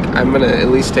he was like, I'm gonna at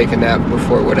least take a nap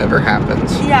before whatever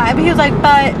happens. Yeah, but he was like,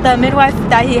 but the midwife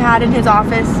that he had in his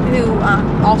office, who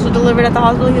also delivered at the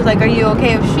hospital, he was like, are you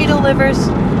okay if she delivers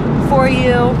for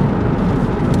you?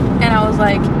 And I was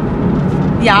like,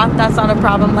 yeah, that's not a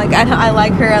problem. Like, I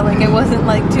like her. Like, it wasn't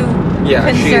like too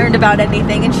concerned about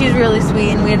anything, and she's really sweet,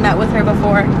 and we had met with her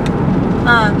before.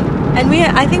 And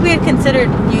I think we had considered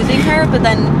using her, but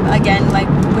then again, like,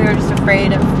 we were just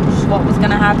afraid of what was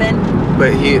gonna happen.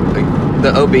 But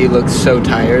the OB looked so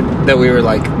tired that we were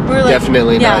like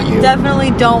definitely not you.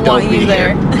 Definitely don't want you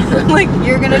there. Like,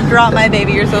 you're gonna drop my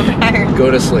baby. You're so tired. Go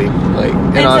to sleep. Like,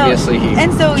 and obviously he.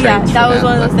 And so yeah, that was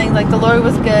one of those things. Like, the Lord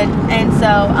was good, and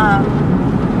so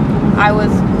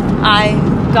I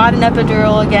got an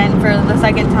epidural again for the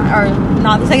second time, or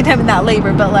not the second time in that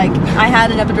labor, but like, I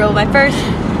had an epidural with my first,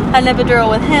 had an epidural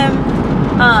with him,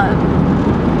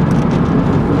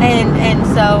 and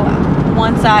so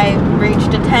once I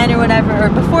reached a 10 or whatever, or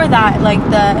before that, like,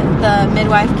 the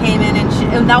midwife came in,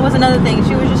 and that was another thing.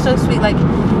 She was just so sweet. Like,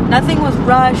 nothing was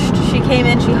rushed. She came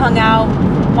in, she hung out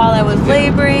while I was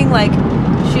laboring. Like,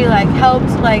 she like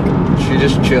helped, like, she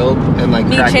just chilled and like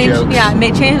cracked jokes. Yeah,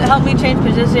 helped me change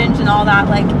positions and all that.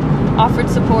 Like, offered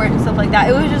support and stuff like that.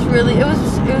 It was just really, it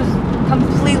was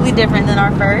completely different than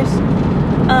our first,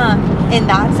 in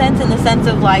that sense, in the sense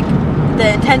of like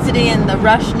the intensity and the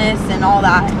rushness and all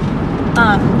that.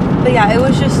 But yeah, it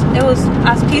was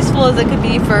as peaceful as it could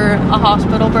be for a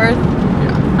hospital birth,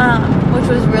 which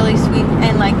was really sweet,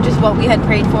 and like just what we had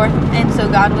prayed for. And so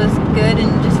God was good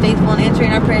and just faithful in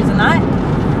answering our prayers in that.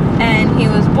 And he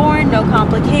was born, no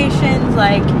complications,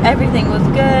 like everything was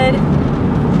good.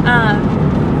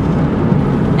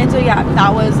 And so yeah,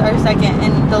 that was our second,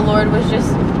 and the Lord was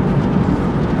just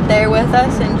there with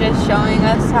us and just showing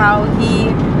us how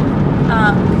he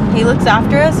looks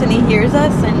after us, and he hears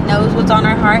us and knows what's on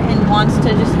our heart and wants to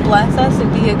just bless us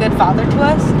and be a good father to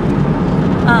us.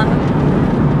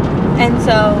 And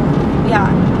so yeah,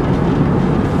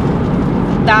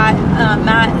 that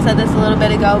Matt said this a little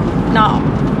bit ago, not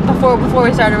before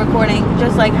we started recording,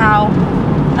 just like how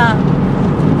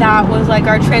that was like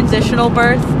our transitional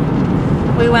birth.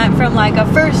 We went from like a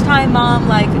first time mom,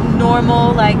 like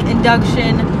normal, like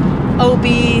induction OB,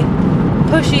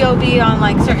 pushy OB on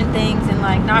like certain things and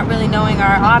like not really knowing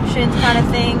our options kind of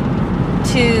thing,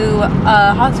 to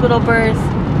a hospital birth,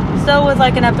 still with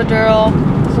like an epidural,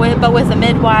 but with a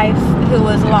midwife who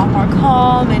was a lot more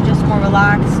calm and just more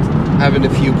relaxed. Having a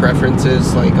few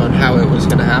preferences like on how it was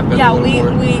going to happen. Yeah, we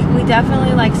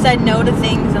definitely like said no to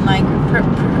things and like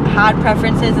had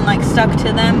preferences and like stuck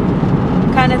to them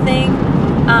kind of thing.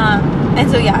 And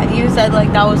so yeah, you said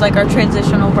like that was like our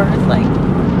transitional birth, like.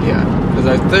 Yeah, because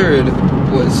our third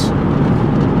was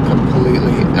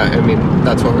completely, I mean,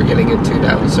 that's what we're getting into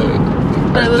now, so.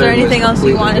 But was there anything else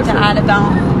you wanted to add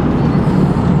about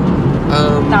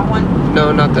that one?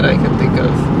 No, not that I can think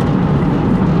of.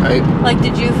 Like,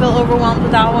 did you feel overwhelmed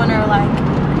with that one, or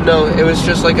like? No, it was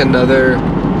just like another.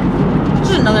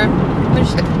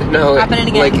 No, happening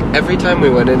again. Like every time we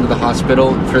went into the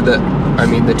hospital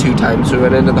the 2 times we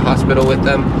went into the hospital with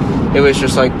them, it was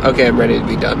just like, okay, I'm ready to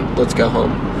be done. Let's go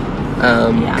home.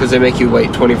 Because they make you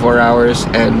wait 24 hours,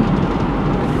 and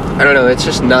I don't know, it's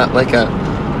just not like a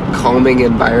calming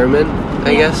environment,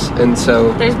 I guess. And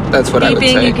so that's what I would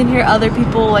say. You can hear other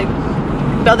people, like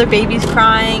other babies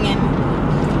crying,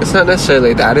 and it's not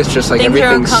necessarily that. It's just like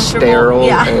everything's sterile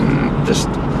and just,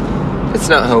 it's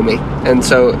not homey. And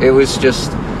so it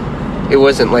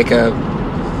wasn't like a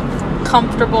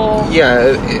comfortable.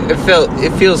 Yeah,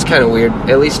 it feels kind of weird.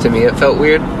 At least to me, it felt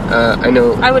weird. I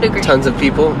know I would agree. Tons of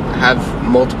people have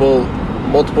multiple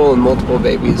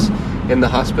babies in the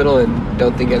hospital and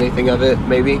don't think anything of it,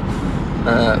 maybe.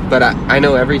 But I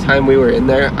know every time we were in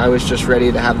there, I was just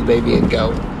ready to have the baby and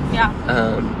go. Yeah.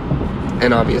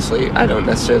 And obviously, I don't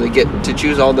necessarily get to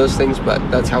choose all those things, but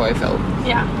that's how I felt.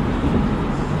 Yeah.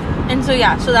 And so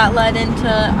so that led into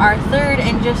our third,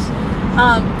 and just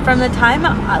from the time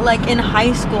like in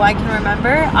high school, I can remember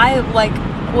I like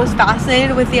was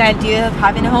fascinated with the idea of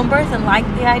having a home birth, and liked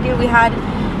the idea.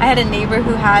 I had a neighbor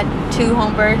who had 2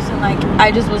 home births, and like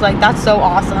I just was like, that's so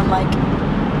awesome. Like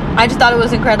I just thought it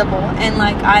was incredible, and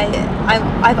like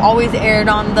I've always erred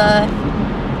on the,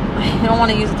 I don't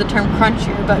want to use the term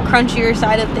crunchier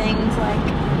side of things, like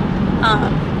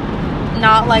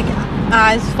not like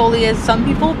as fully as some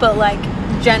people, but like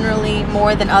generally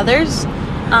more than others.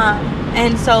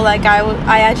 And so like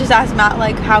I just asked Matt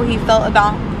like how he felt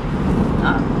about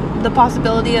the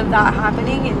possibility of that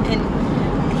happening,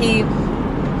 and he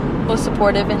was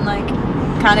supportive and like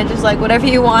kind of just like whatever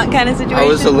you want kind of situation. I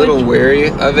was a little wary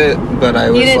of it, but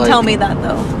I was You didn't like, tell me that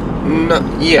though.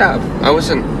 No, yeah,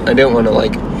 I didn't want to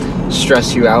like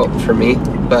stress you out for me,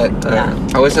 but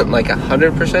I wasn't like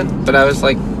 100%, but I was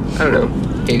like, I don't know,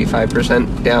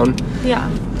 85% down. Yeah.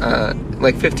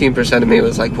 Like 15% of me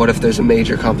was like, what if there's a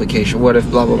major complication? What if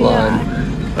blah, blah, blah.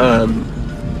 Yeah. And,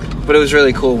 but it was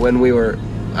really cool when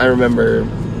I remember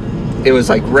it was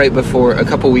like right before, a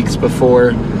couple weeks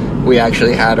before we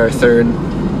actually had our third,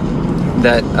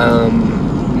 that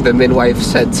the midwife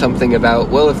said something about,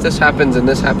 well, if this happens and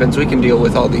this happens, we can deal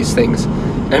with all these things.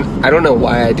 And I don't know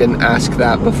why I didn't ask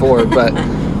that before, but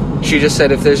she just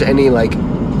said if there's any, like,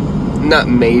 not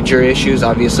major issues,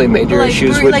 obviously major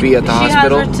issues would be at the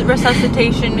hospital. She has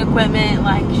resuscitation equipment,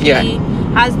 like, she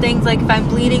has things like, if I'm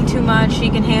bleeding too much, she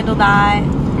can handle that.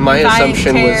 My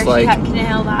assumption was, like,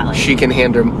 she can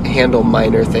handle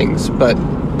minor things, but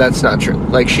that's not true.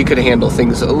 Like, she could handle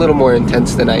things a little more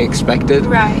intense than I expected.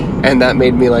 Right. And that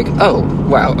made me like, oh,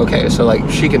 wow, okay, so, like,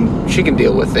 she can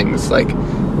deal with things, like,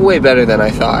 way better than I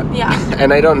thought. Yeah.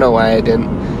 And I don't know why I didn't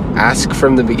ask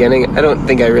from the beginning. I don't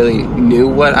think I really knew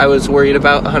what I was worried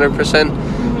about 100%.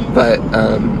 Mm-hmm. But,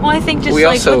 well, I think just,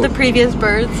 like, with the previous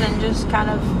births and just kind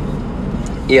of...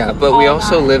 Yeah, but we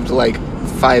also lived, like,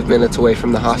 5 minutes away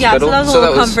from the hospital. Yeah, so that was a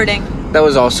little comforting. That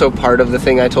was also part of the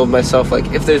thing I told myself, like,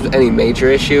 if there's any major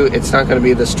issue, it's not going to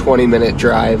be this 20-minute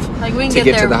drive like, we can to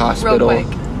get to the hospital. Real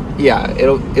quick. Yeah,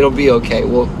 it'll be okay.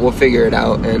 We'll figure it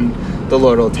out, and the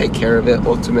Lord will take care of it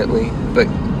ultimately. But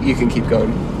you can keep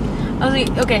going. I was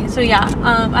like, okay, so yeah,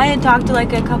 I had talked to,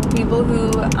 like, a couple people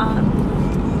who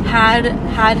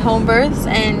had home births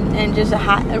and just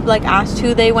like asked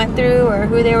who they went through or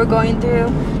who they were going through,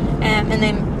 and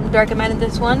they recommended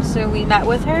this one, so we met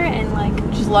with her and, like,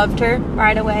 just loved her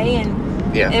right away,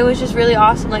 and it was just really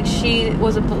awesome. Like, she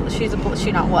is a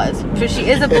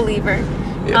believer.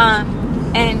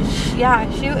 And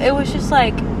it was just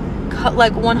like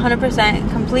 100%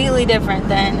 completely different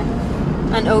than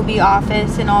an OB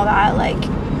office and all that. Like,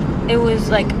 it was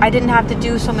like I didn't have to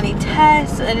do so many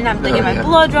tests. I didn't have to get my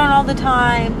blood drawn all the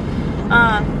time.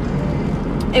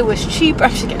 It was cheap. I'm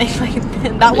just kidding. Like,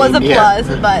 that was a plus,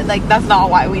 but, like, that's not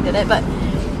why we did it. But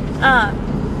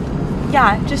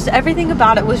just everything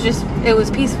about it was just, it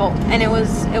was peaceful, and it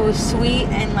was sweet,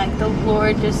 and, like, the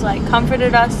Lord just, like,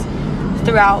 comforted us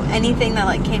throughout anything that,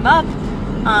 like, came up,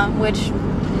 which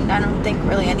I don't think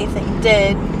really anything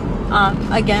did.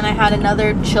 Again, I had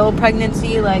another chill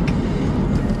pregnancy. Like,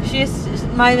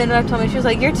 my midwife told me, she was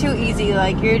like, you're too easy,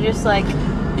 like, you're just, like...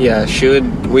 Yeah,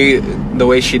 the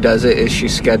way she does it is she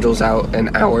schedules out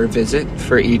an hour visit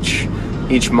for each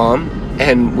mom,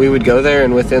 and we would go there,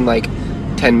 and within, like,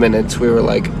 10 minutes we were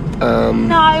like,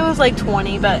 No, it was like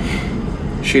 20, but...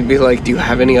 She'd be like, do you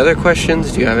have any other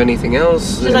questions? Do you have anything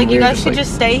else? She's like, you guys could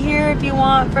just stay here if you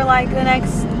want for, like, the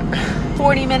next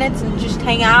 40 minutes and just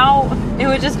hang out. It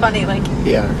was just funny, like...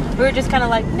 Yeah. We were just kind of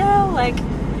like, no, like...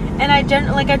 And I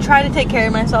try to take care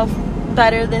of myself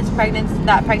better that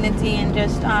pregnancy, and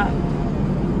just,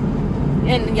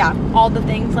 all the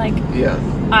things, like... Yeah.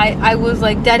 I was,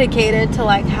 like, dedicated to,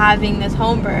 like, having this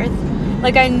home birth.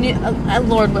 Like, I knew,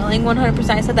 Lord willing, 100%,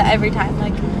 I said that every time.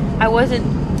 Like, I wasn't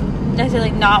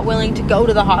necessarily not willing to go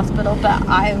to the hospital, but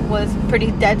I was pretty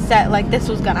dead set, like, this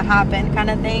was gonna happen, kind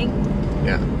of thing.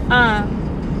 Yeah.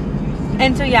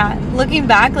 And so, looking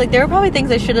back, like, there were probably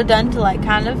things I should have done to, like,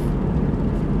 kind of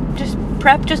just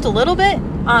prep just a little bit,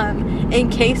 in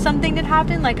case something did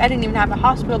happen. Like, I didn't even have a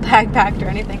hospital bag packed or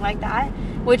anything like that,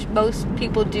 which most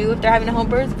people do if they're having a home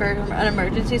birth for an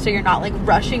emergency, so you're not, like,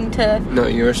 rushing to... No,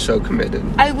 you were so committed.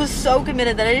 I was so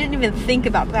committed that I didn't even think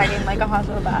about packing, like, a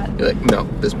hospital bag. You're like, no,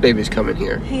 this baby's coming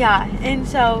here. Yeah, and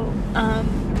so,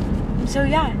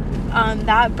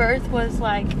 that birth was,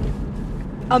 like,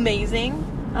 amazing.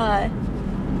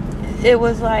 It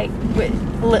was, like,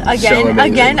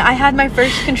 again, I had my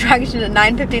first contraction at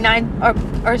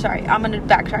 9:59, or sorry, I'm going to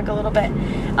backtrack a little bit.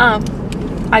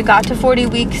 I got to 40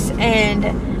 weeks, and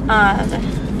I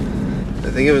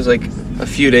think it was, like, a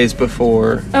few days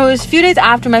before. Oh, it was a few days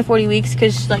after my 40 weeks,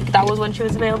 because, like, that was when she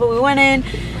was available. We went in.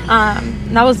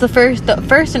 That was the first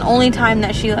and only time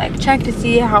that she, like, checked to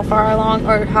see how far along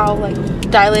or how, like,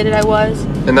 dilated I was.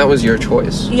 And that was your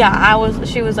choice. Yeah,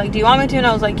 she was like, do you want me to? And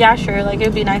I was like, yeah, sure. Like, it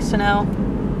would be nice to know.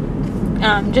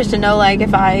 Just to know, like,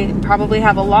 if I probably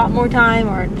have a lot more time,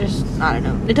 or just, I don't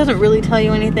know. It doesn't really tell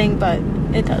you anything, but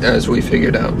it does. As we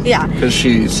figured out. Yeah. Because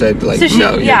she said, like,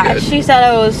 no, you're good. She said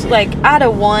I was, like, at a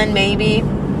 1, maybe.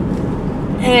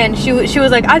 And she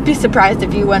was like, I'd be surprised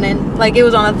if you went in. Like, it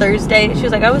was on a Thursday. She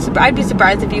was like, I'd be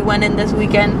surprised if you went in this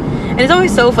weekend. And it's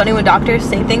always so funny when doctors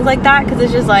say things like that, because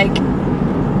it's just like,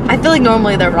 I feel like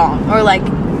normally they're wrong. Or, like,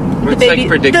 the baby, like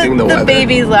predicting the weather. The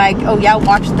baby's like, oh, yeah,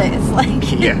 watch this.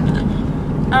 Like, yeah.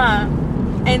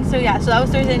 And so, so that was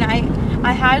Thursday night.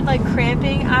 I had, like,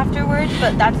 cramping afterwards,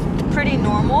 but that's pretty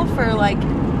normal for, like,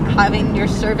 having your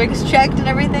cervix checked and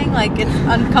everything. Like, it's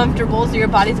uncomfortable, so your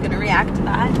body's going to react to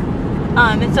that.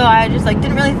 And so I just, like,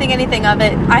 didn't really think anything of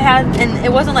it. And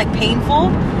it wasn't, like,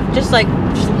 painful, just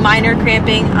minor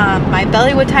cramping. My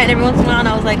belly would tighten every once in a while, and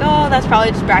I was like, oh, that's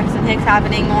probably just Braxton Hicks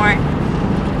happening more.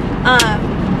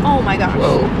 Oh my gosh.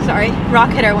 Whoa. Sorry.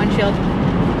 Rock hit our windshield.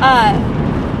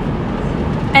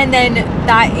 And then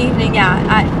that evening,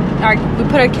 we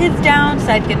put our kids down,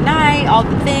 said goodnight, all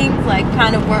the things, like,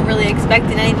 kind of weren't really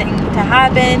expecting anything to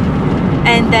happen.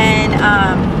 And then,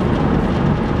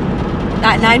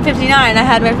 at 9:59, I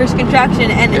had my first contraction,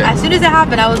 and as soon as it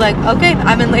happened, I was like, okay,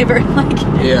 I'm in labor. Like,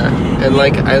 and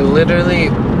like, I literally,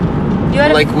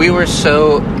 we were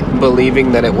so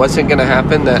believing that it wasn't gonna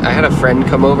happen that I had a friend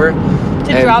come over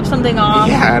to drop something off.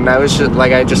 Yeah, and I was just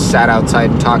like, I just sat outside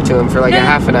and talked to him for like a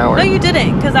half an hour. No, you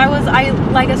didn't, because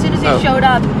as soon as he showed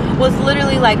up, was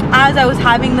literally like, as I was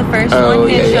having the first one,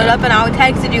 he showed up, and I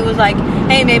texted you, was like,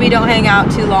 hey, maybe don't hang out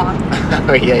too long.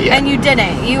 And you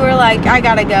didn't. You were like, I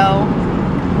gotta go,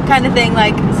 kind of thing,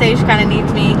 like, Saige kind of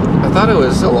needs me. I thought it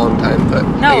was a long time, but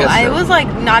no, it was like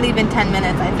not even 10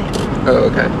 minutes, I think. Oh,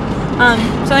 okay.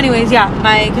 So anyways,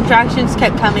 my contractions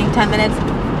kept coming 10 minutes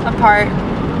apart.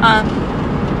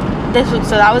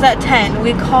 So that was at 10.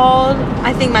 We called,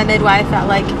 I think, my midwife at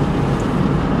like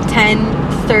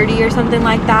 10:30 or something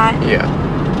like that. Yeah.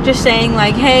 Just saying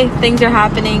like, hey, things are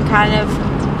happening, kind of.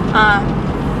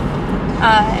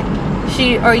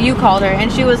 You called her,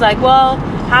 and she was like, well,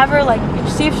 have her like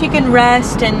see if she can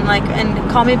rest and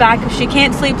call me back if she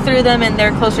can't sleep through them and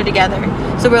they're closer together.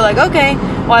 So we're like, okay.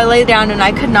 Well, I lay down and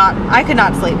I could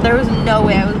not sleep. There was no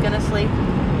way I was gonna sleep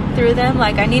through them.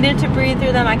 Like, I needed to breathe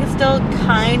through them. I could still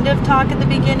kind of talk at the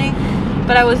beginning,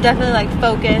 but I was definitely like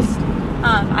focused.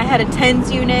 I had a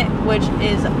TENS unit, which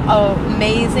is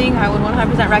amazing. I would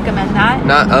 100% recommend that.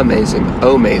 Not amazing,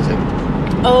 amazing.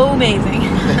 Amazing.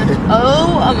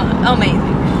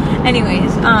 Amazing.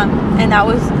 Anyways, and that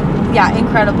was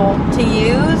incredible to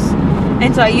use,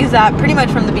 and so I used that pretty much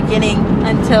from the beginning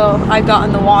until I got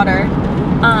in the water.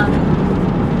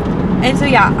 And so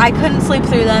I couldn't sleep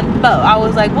through them, but I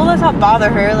was like, well, let's not bother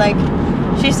her. Like,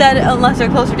 she said unless they're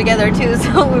closer together too,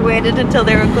 so we waited until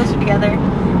they were closer together.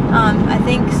 I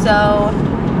think so.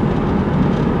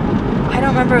 I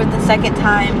don't remember the second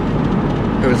time.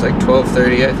 It was like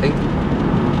 12:30, I think.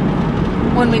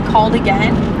 When we called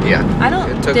again? Yeah.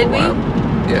 It took a while.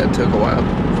 Yeah, it took a while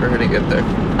for her to get there.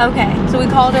 Okay, so we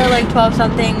called her like 12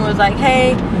 something, was like,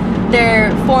 hey,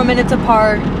 they're 4 minutes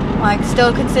apart, like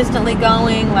still consistently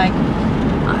going, like,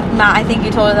 Matt, I think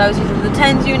you told her that I was using the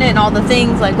TENS unit and all the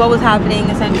things, like what was happening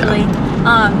essentially.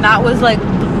 Yeah. Matt was like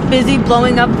busy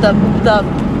blowing up the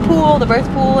pool, the birth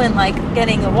pool, and like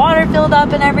getting the water filled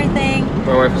up and everything.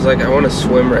 My wife was like, I want to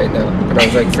swim right now. And I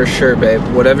was like, for sure, babe,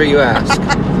 whatever you ask.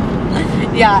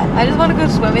 Yeah, I just want to go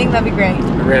swimming, that'd be great.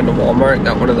 I ran to Walmart,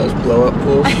 got one of those blow up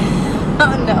pools.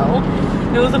 Oh no,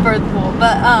 it was a birth pool,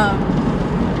 but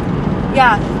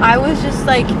I was just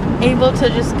like able to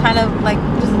just kind of like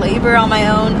just labor on my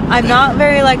own. I'm not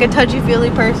very like a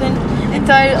touchy-feely person, and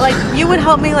so I like, you would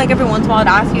help me like every once in a while. I'd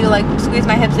ask you to like squeeze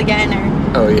my hips again,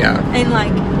 or and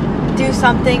like do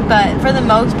something, but for the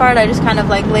most part I just kind of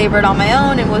like labored on my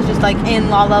own and was just like in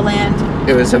La La Land.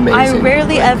 It was amazing. I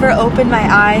rarely ever opened my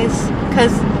eyes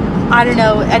because I don't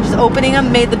know, just opening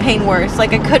them made the pain worse.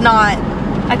 Like I could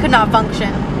not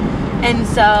function. And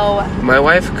so my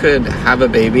wife could have a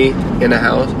baby in a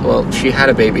house. Well, she had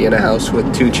a baby in a house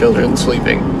with 2 children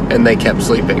sleeping, and they kept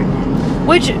sleeping.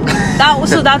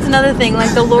 So that's another thing.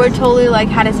 Like, the Lord totally like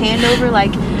had his hand over.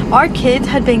 Like, our kids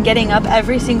had been getting up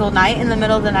every single night in the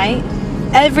middle of the night,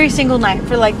 every single night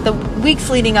for like the weeks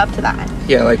leading up to that.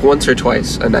 Yeah, like once or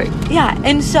twice a night. Yeah,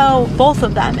 and so both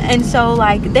of them, and so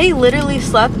like they literally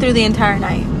slept through the entire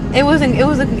night. It was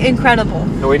incredible.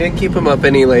 And we didn't keep him up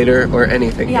any later or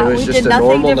anything. Yeah, it was we just did a nothing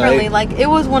normal differently. night. Like, it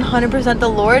was 100% the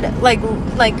Lord. Like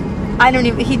I don't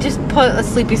even. He just put a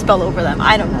sleepy spell over them.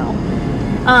 I don't know.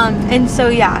 And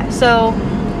so so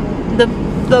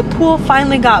the pool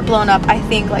finally got blown up. I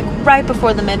think like right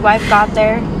before the midwife got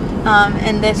there.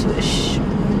 And this was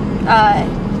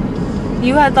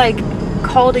you had like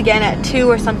called again at 2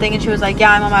 or something, and she was like,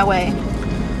 yeah, I'm on my way.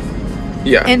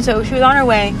 Yeah. And so she was on her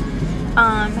way.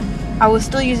 I was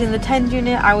still using the TENS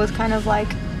unit. I was kind of like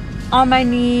on my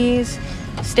knees,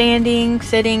 standing,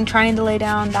 sitting, trying to lay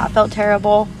down. That felt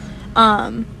terrible.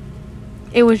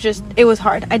 It was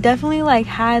hard. I definitely like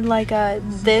had like a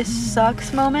this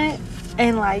sucks moment,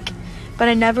 and like, but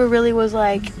I never really was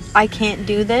like, I can't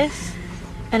do this.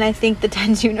 And I think the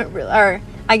TENS unit or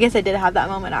I guess I did have that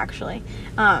moment actually.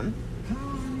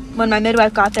 When my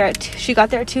midwife got there she got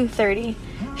there at 2:30.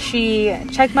 She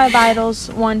checked my vitals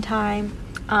one time,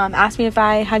 asked me if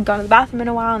I had gone to the bathroom in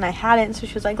a while, and I hadn't, so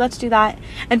she was like, let's do that.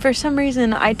 And for some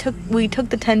reason we took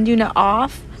the TENS unit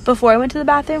off before I went to the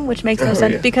bathroom, which makes no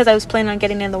sense because I was planning on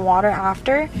getting in the water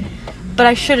after. But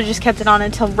I should have just kept it on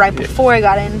until right before I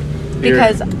got in,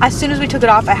 because as soon as we took it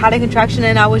off, I had a contraction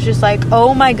and I was just like,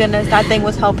 oh my goodness, that thing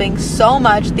was helping so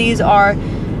much. These are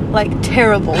like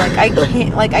terrible. Like I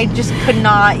can't, like I just could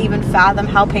not even fathom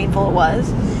how painful it was.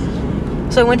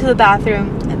 So I went to the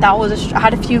bathroom. That was I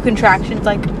had a few contractions,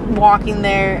 like walking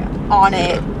there on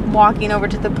it, walking over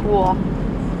to the pool.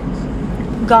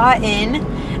 Got in,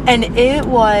 and it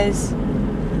was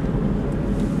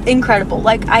incredible.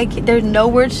 Like there's no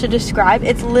words to describe.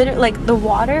 It's literally like the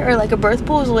water, or like a birth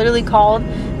pool, is literally called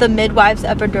the midwife's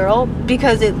epidural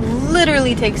because it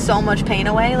literally takes so much pain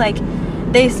away. Like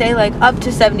they say like up to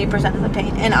 70% of the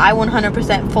pain, and I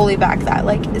 100% fully back that.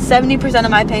 Like 70%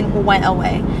 of my pain went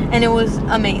away, and it was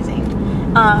amazing.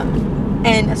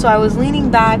 And so I was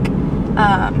leaning back.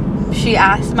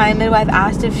 My midwife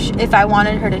asked if I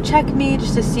wanted her to check me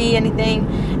just to see anything,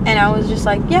 and I was just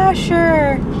like, yeah,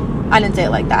 sure. I didn't say it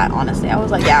like that, honestly. I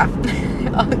was like, yeah.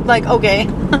 Like, okay.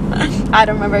 I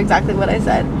don't remember exactly what I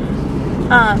said.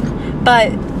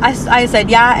 But I said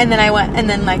yeah, and then I went, and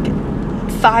then like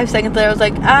 5 seconds later I was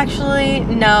like, actually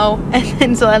no.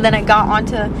 And then I got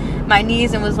onto my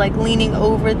knees and was like leaning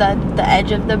over the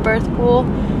edge of the birth pool,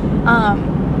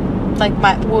 like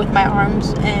with my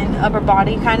arms and upper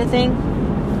body kind of thing.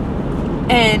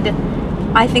 And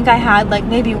I think I had like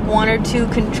maybe 1 or 2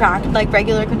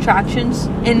 regular contractions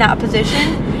in that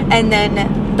position, and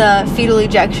then the fetal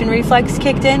ejection reflex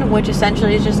kicked in, which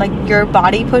essentially is just like your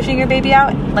body pushing your baby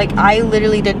out. Like I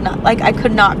literally did not, like I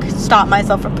could not stop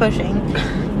myself from pushing.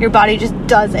 Your body just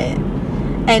does it,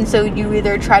 and so you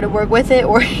either try to work with it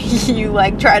or you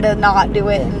like try to not do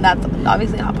it, and that's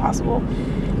obviously not possible,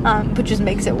 but just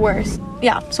makes it worse.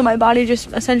 Yeah, so my body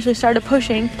just essentially started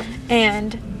pushing,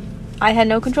 and I had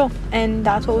no control, and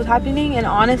that's what was happening. And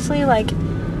honestly, like,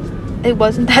 it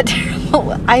wasn't that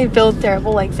terrible. I feel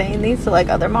terrible like saying these to like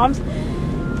other moms,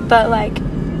 but like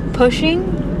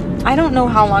pushing, I don't know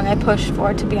how long I pushed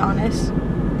for, to be honest.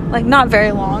 Like not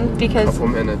very long, because a couple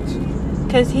minutes,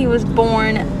 because he was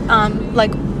born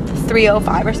like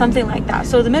 3:05 or something like that.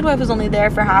 So the midwife was only there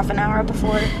for half an hour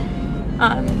before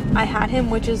I had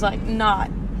him, which is like not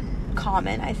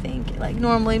common. I think like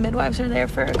normally midwives are there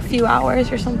for a few hours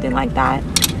or something like that.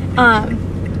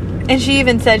 And she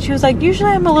even said, she was like,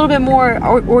 usually I'm a little bit more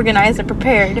organized and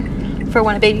prepared for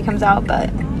when a baby comes out, but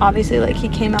obviously like he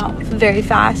came out very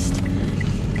fast.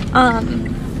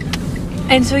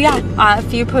 And so yeah, a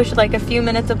few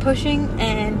minutes of pushing,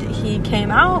 and he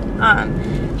came out.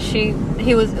 He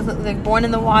was like born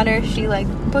in the water. She like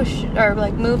pushed or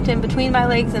like moved him between my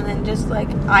legs, and then just like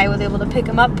I was able to pick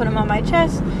him up, put him on my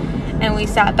chest, and we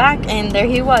sat back, and there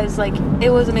he was. Like it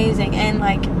was amazing. And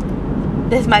like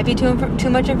this might be too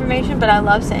much information, but I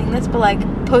love saying this, but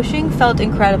like pushing felt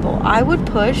incredible. I would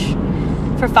push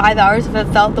for 5 hours if it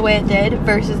felt the way it did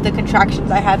versus the contractions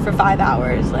I had for 5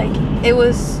 hours. Like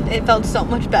it felt so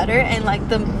much better, and like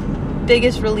the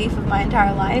biggest relief of my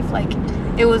entire life. Like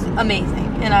it was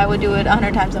amazing, and I would do it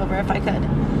 100 times over if I could.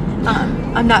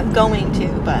 I'm not going to,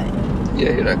 but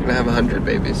yeah, you're not gonna have 100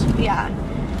 babies. Yeah,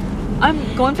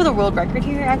 I'm going for the world record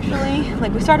here, actually.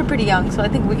 Like we started pretty young, so I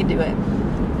think we can do it.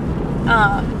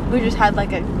 We just had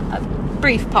like a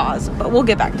brief pause, but we'll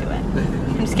get back to it.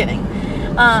 I'm just kidding.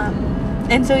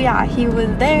 And so yeah, he was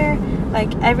there.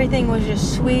 Like everything was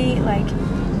just sweet, like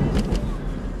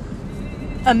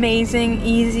amazing,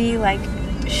 easy. Like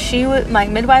my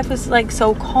midwife was like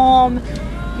so calm.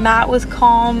 Matt was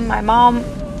calm. My mom,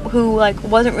 who like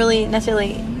wasn't really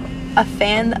necessarily a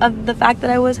fan of the fact that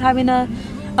I was having a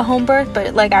home birth,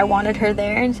 but like I wanted her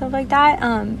there and stuff like that.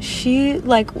 She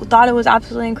like thought it was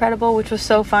absolutely incredible, which was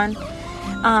so fun.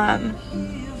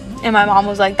 And my mom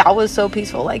was like, that was so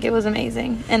peaceful. Like it was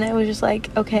amazing. And it was just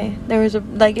like, okay,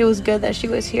 it was good that she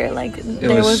was here. Like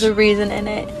there was a reason in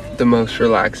it. The most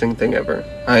relaxing thing ever.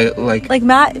 I like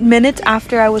Matt, minutes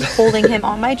after I was holding him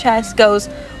on my chest, goes,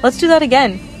 let's do that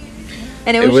again.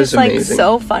 And it was just like amazing.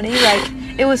 So funny. Like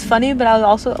it was funny, but I was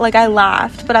also like, I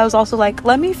laughed, but I was also like,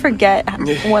 let me forget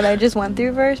what I just went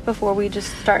through first before we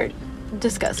just start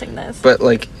discussing this. But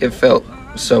like it felt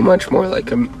so much more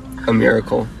like a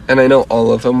miracle, and I know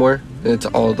all of them were. It's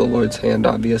all the Lord's hand,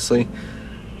 obviously,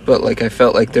 but like I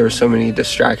felt like there were so many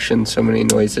distractions, so many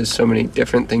noises, so many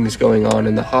different things going on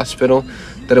in the hospital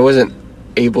that I wasn't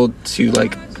able to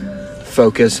like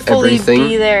focus fully everything.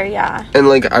 Be there, yeah. And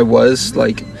like I was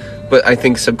like, but I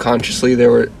think subconsciously there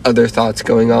were other thoughts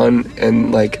going on,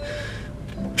 and like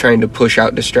trying to push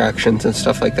out distractions and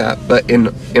stuff like that. But in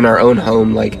our own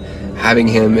home, like having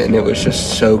him, and it was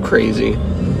just so crazy.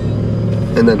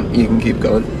 And then you can keep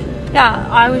going.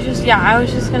 I was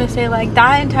just gonna say, like,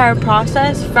 that entire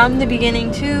process from the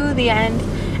beginning to the end,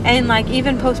 and like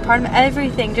even postpartum,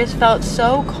 everything just felt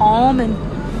so calm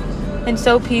and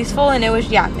so peaceful, and it was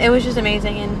just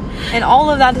amazing. And all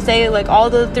of that to say, like,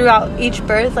 throughout each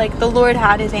birth, like, the Lord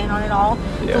had his hand on it all.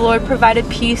 The Lord provided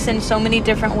peace in so many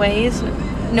different ways,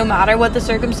 no matter what the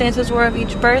circumstances were of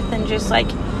each birth. And just like,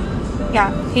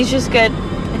 he's just good,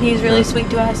 and he's really sweet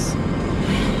to us.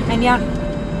 And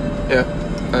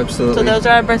absolutely. So those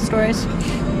are our birth stories.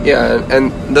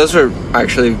 And those were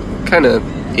actually kind of,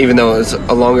 even though it was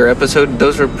a longer episode,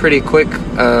 those were pretty quick.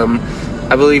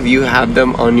 I believe you have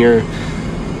them on your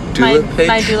doula page?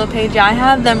 My doula page, I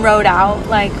have them wrote out,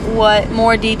 like,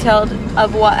 more detailed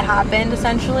of what happened,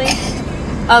 essentially,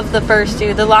 of the first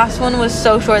two. The last one was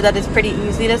so short that it's pretty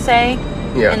easy to say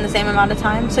in the same amount of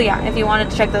time. So, if you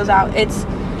wanted to check those out, it's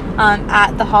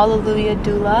at the Hallelujah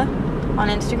Doula on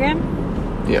Instagram.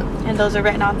 And those are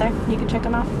written out there. You can check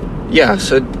them out.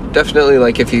 So definitely,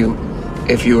 like, if you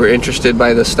were interested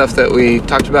by the stuff that we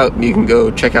talked about, you can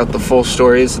go check out the full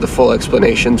stories, the full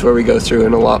explanations, where we go through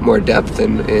in a lot more depth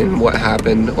in what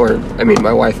happened,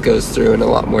 my wife goes through in a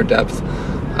lot more depth.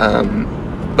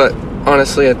 But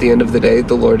honestly, at the end of the day,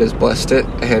 the Lord has blessed it,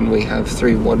 and we have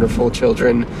 3 wonderful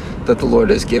children that the Lord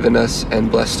has given us and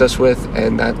blessed us with,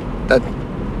 and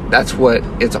that's what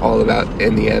it's all about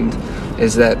in the end,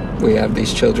 is that we have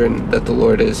these children that the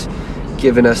Lord has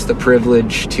given us the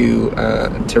privilege to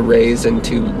raise and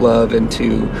to love and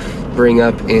to bring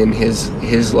up in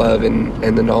his love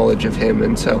and the knowledge of him.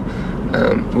 And so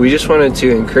we just wanted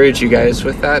to encourage you guys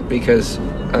with that, because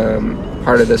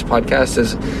part of this podcast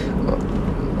is,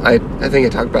 I think I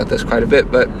talk about this quite a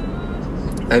bit, but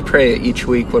I pray each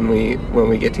week when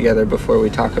we get together before we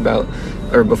talk about,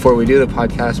 or before we do the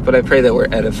podcast, but I pray that we're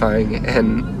edifying,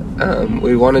 and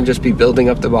we want to just be building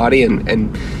up the body,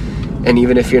 and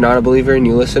even if you're not a believer and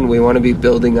you listen, we want to be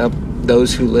building up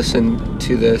those who listen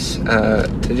to this,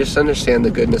 to just understand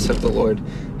the goodness of the Lord,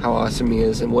 how awesome he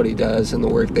is and what he does and the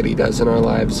work that he does in our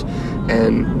lives.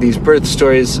 And these birth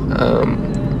stories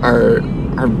are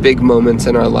big moments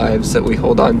in our lives that we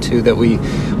hold on to, that we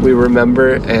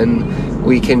remember, and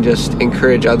we can just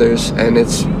encourage others. And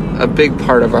it's a big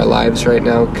part of our lives right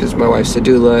now, because my wife's a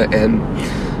doula, and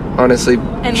honestly,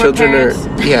 children are,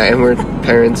 and we're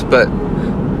parents, but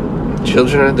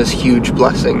children are this huge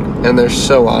blessing, and they're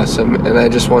so awesome. And I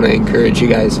just want to encourage you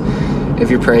guys, if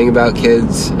you're praying about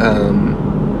kids,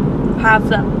 have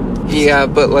them.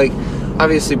 But like,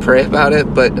 obviously pray about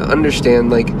it, but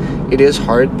understand, like, it is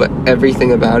hard, but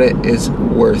everything about it is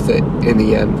worth it in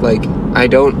the end. Like, I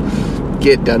don't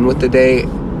get done with the day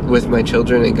with my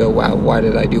children and go, wow, why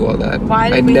did I do all that?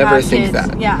 I never think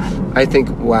that. I think,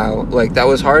 wow, like, that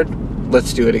was hard,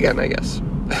 let's do it again, I guess.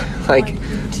 like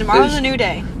tomorrow's a new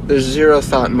day. There's zero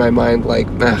thought in my mind, like,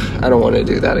 I don't want to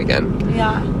do that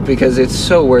again. Because it's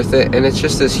so worth it, and it's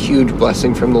just this huge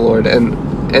blessing from the Lord. And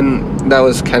that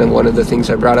was kind of one of the things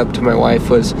I brought up to my wife,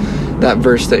 was that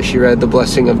verse that she read, the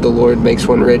blessing of the Lord makes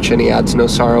one rich, and he adds no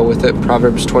sorrow with it.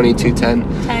 Proverbs 22:10.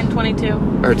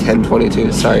 10:22. Or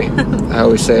 10:22, sorry. I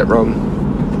always say it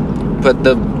wrong. But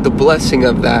the blessing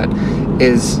of that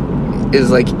is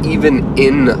like, even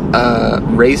in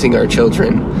raising our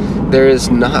children, there is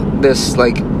not this,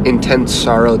 like, intense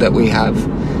sorrow that we have.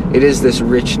 It is this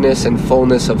richness and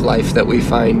fullness of life that we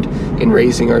find in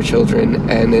raising our children,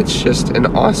 and it's just an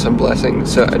awesome blessing.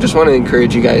 So I just want to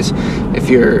encourage you guys, if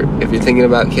you're thinking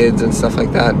about kids and stuff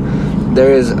like that,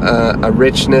 there is a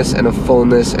richness and a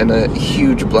fullness and a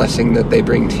huge blessing that they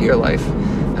bring to your life.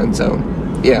 And so,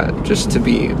 just to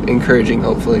be encouraging,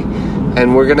 hopefully.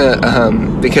 And we're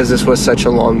gonna, because this was such a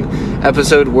long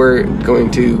episode, we're going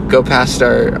to go past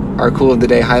our cool of the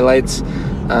day highlights.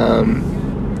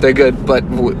 They're good, but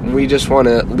we just want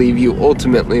to leave you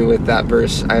ultimately with that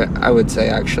verse. I would say,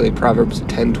 actually, Proverbs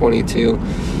 10:22,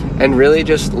 and really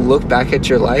just look back at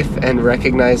your life and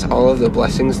recognize all of the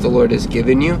blessings the Lord has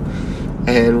given you,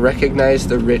 and recognize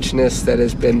the richness that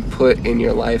has been put in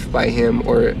your life by him,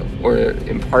 or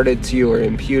imparted to you, or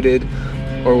imputed,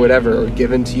 or whatever, or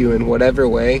given to you in whatever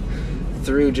way,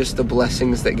 through just the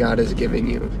blessings that God has given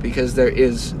you. Because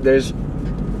there's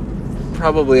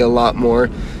probably a lot more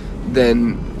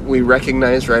than we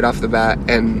recognize right off the bat.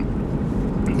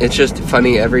 And it's just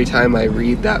funny, every time I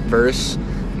read that verse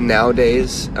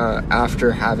nowadays,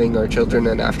 after having our children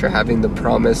and after having the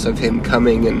promise of him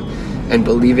coming and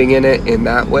believing in it in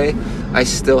that way, I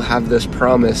still have this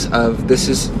promise of, this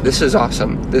is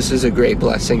awesome, this is a great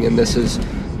blessing, and this is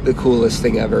the coolest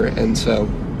thing ever. And so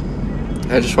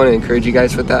I just want to encourage you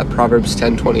guys with that. Proverbs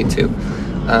 10:22.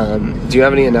 Do you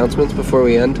have any announcements before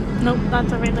we end? Nope,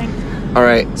 that's everything. All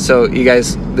right, so you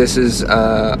guys, this is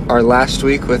our last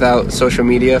week without social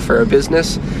media for our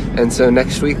business, and so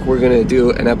next week we're going to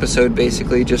do an episode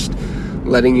basically just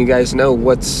letting you guys know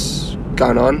what's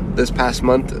gone on this past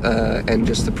month, and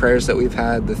just the prayers that we've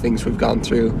had, the things we've gone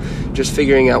through, just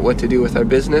figuring out what to do with our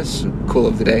business, cool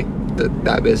of the day,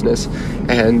 that business,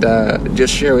 and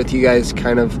just share with you guys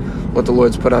kind of what the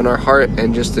Lord's put on our heart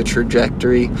and just the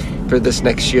trajectory for this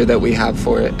next year that we have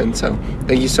for it. And so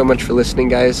thank you so much for listening,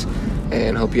 guys,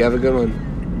 and hope you have a good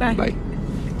one. Bye. Bye.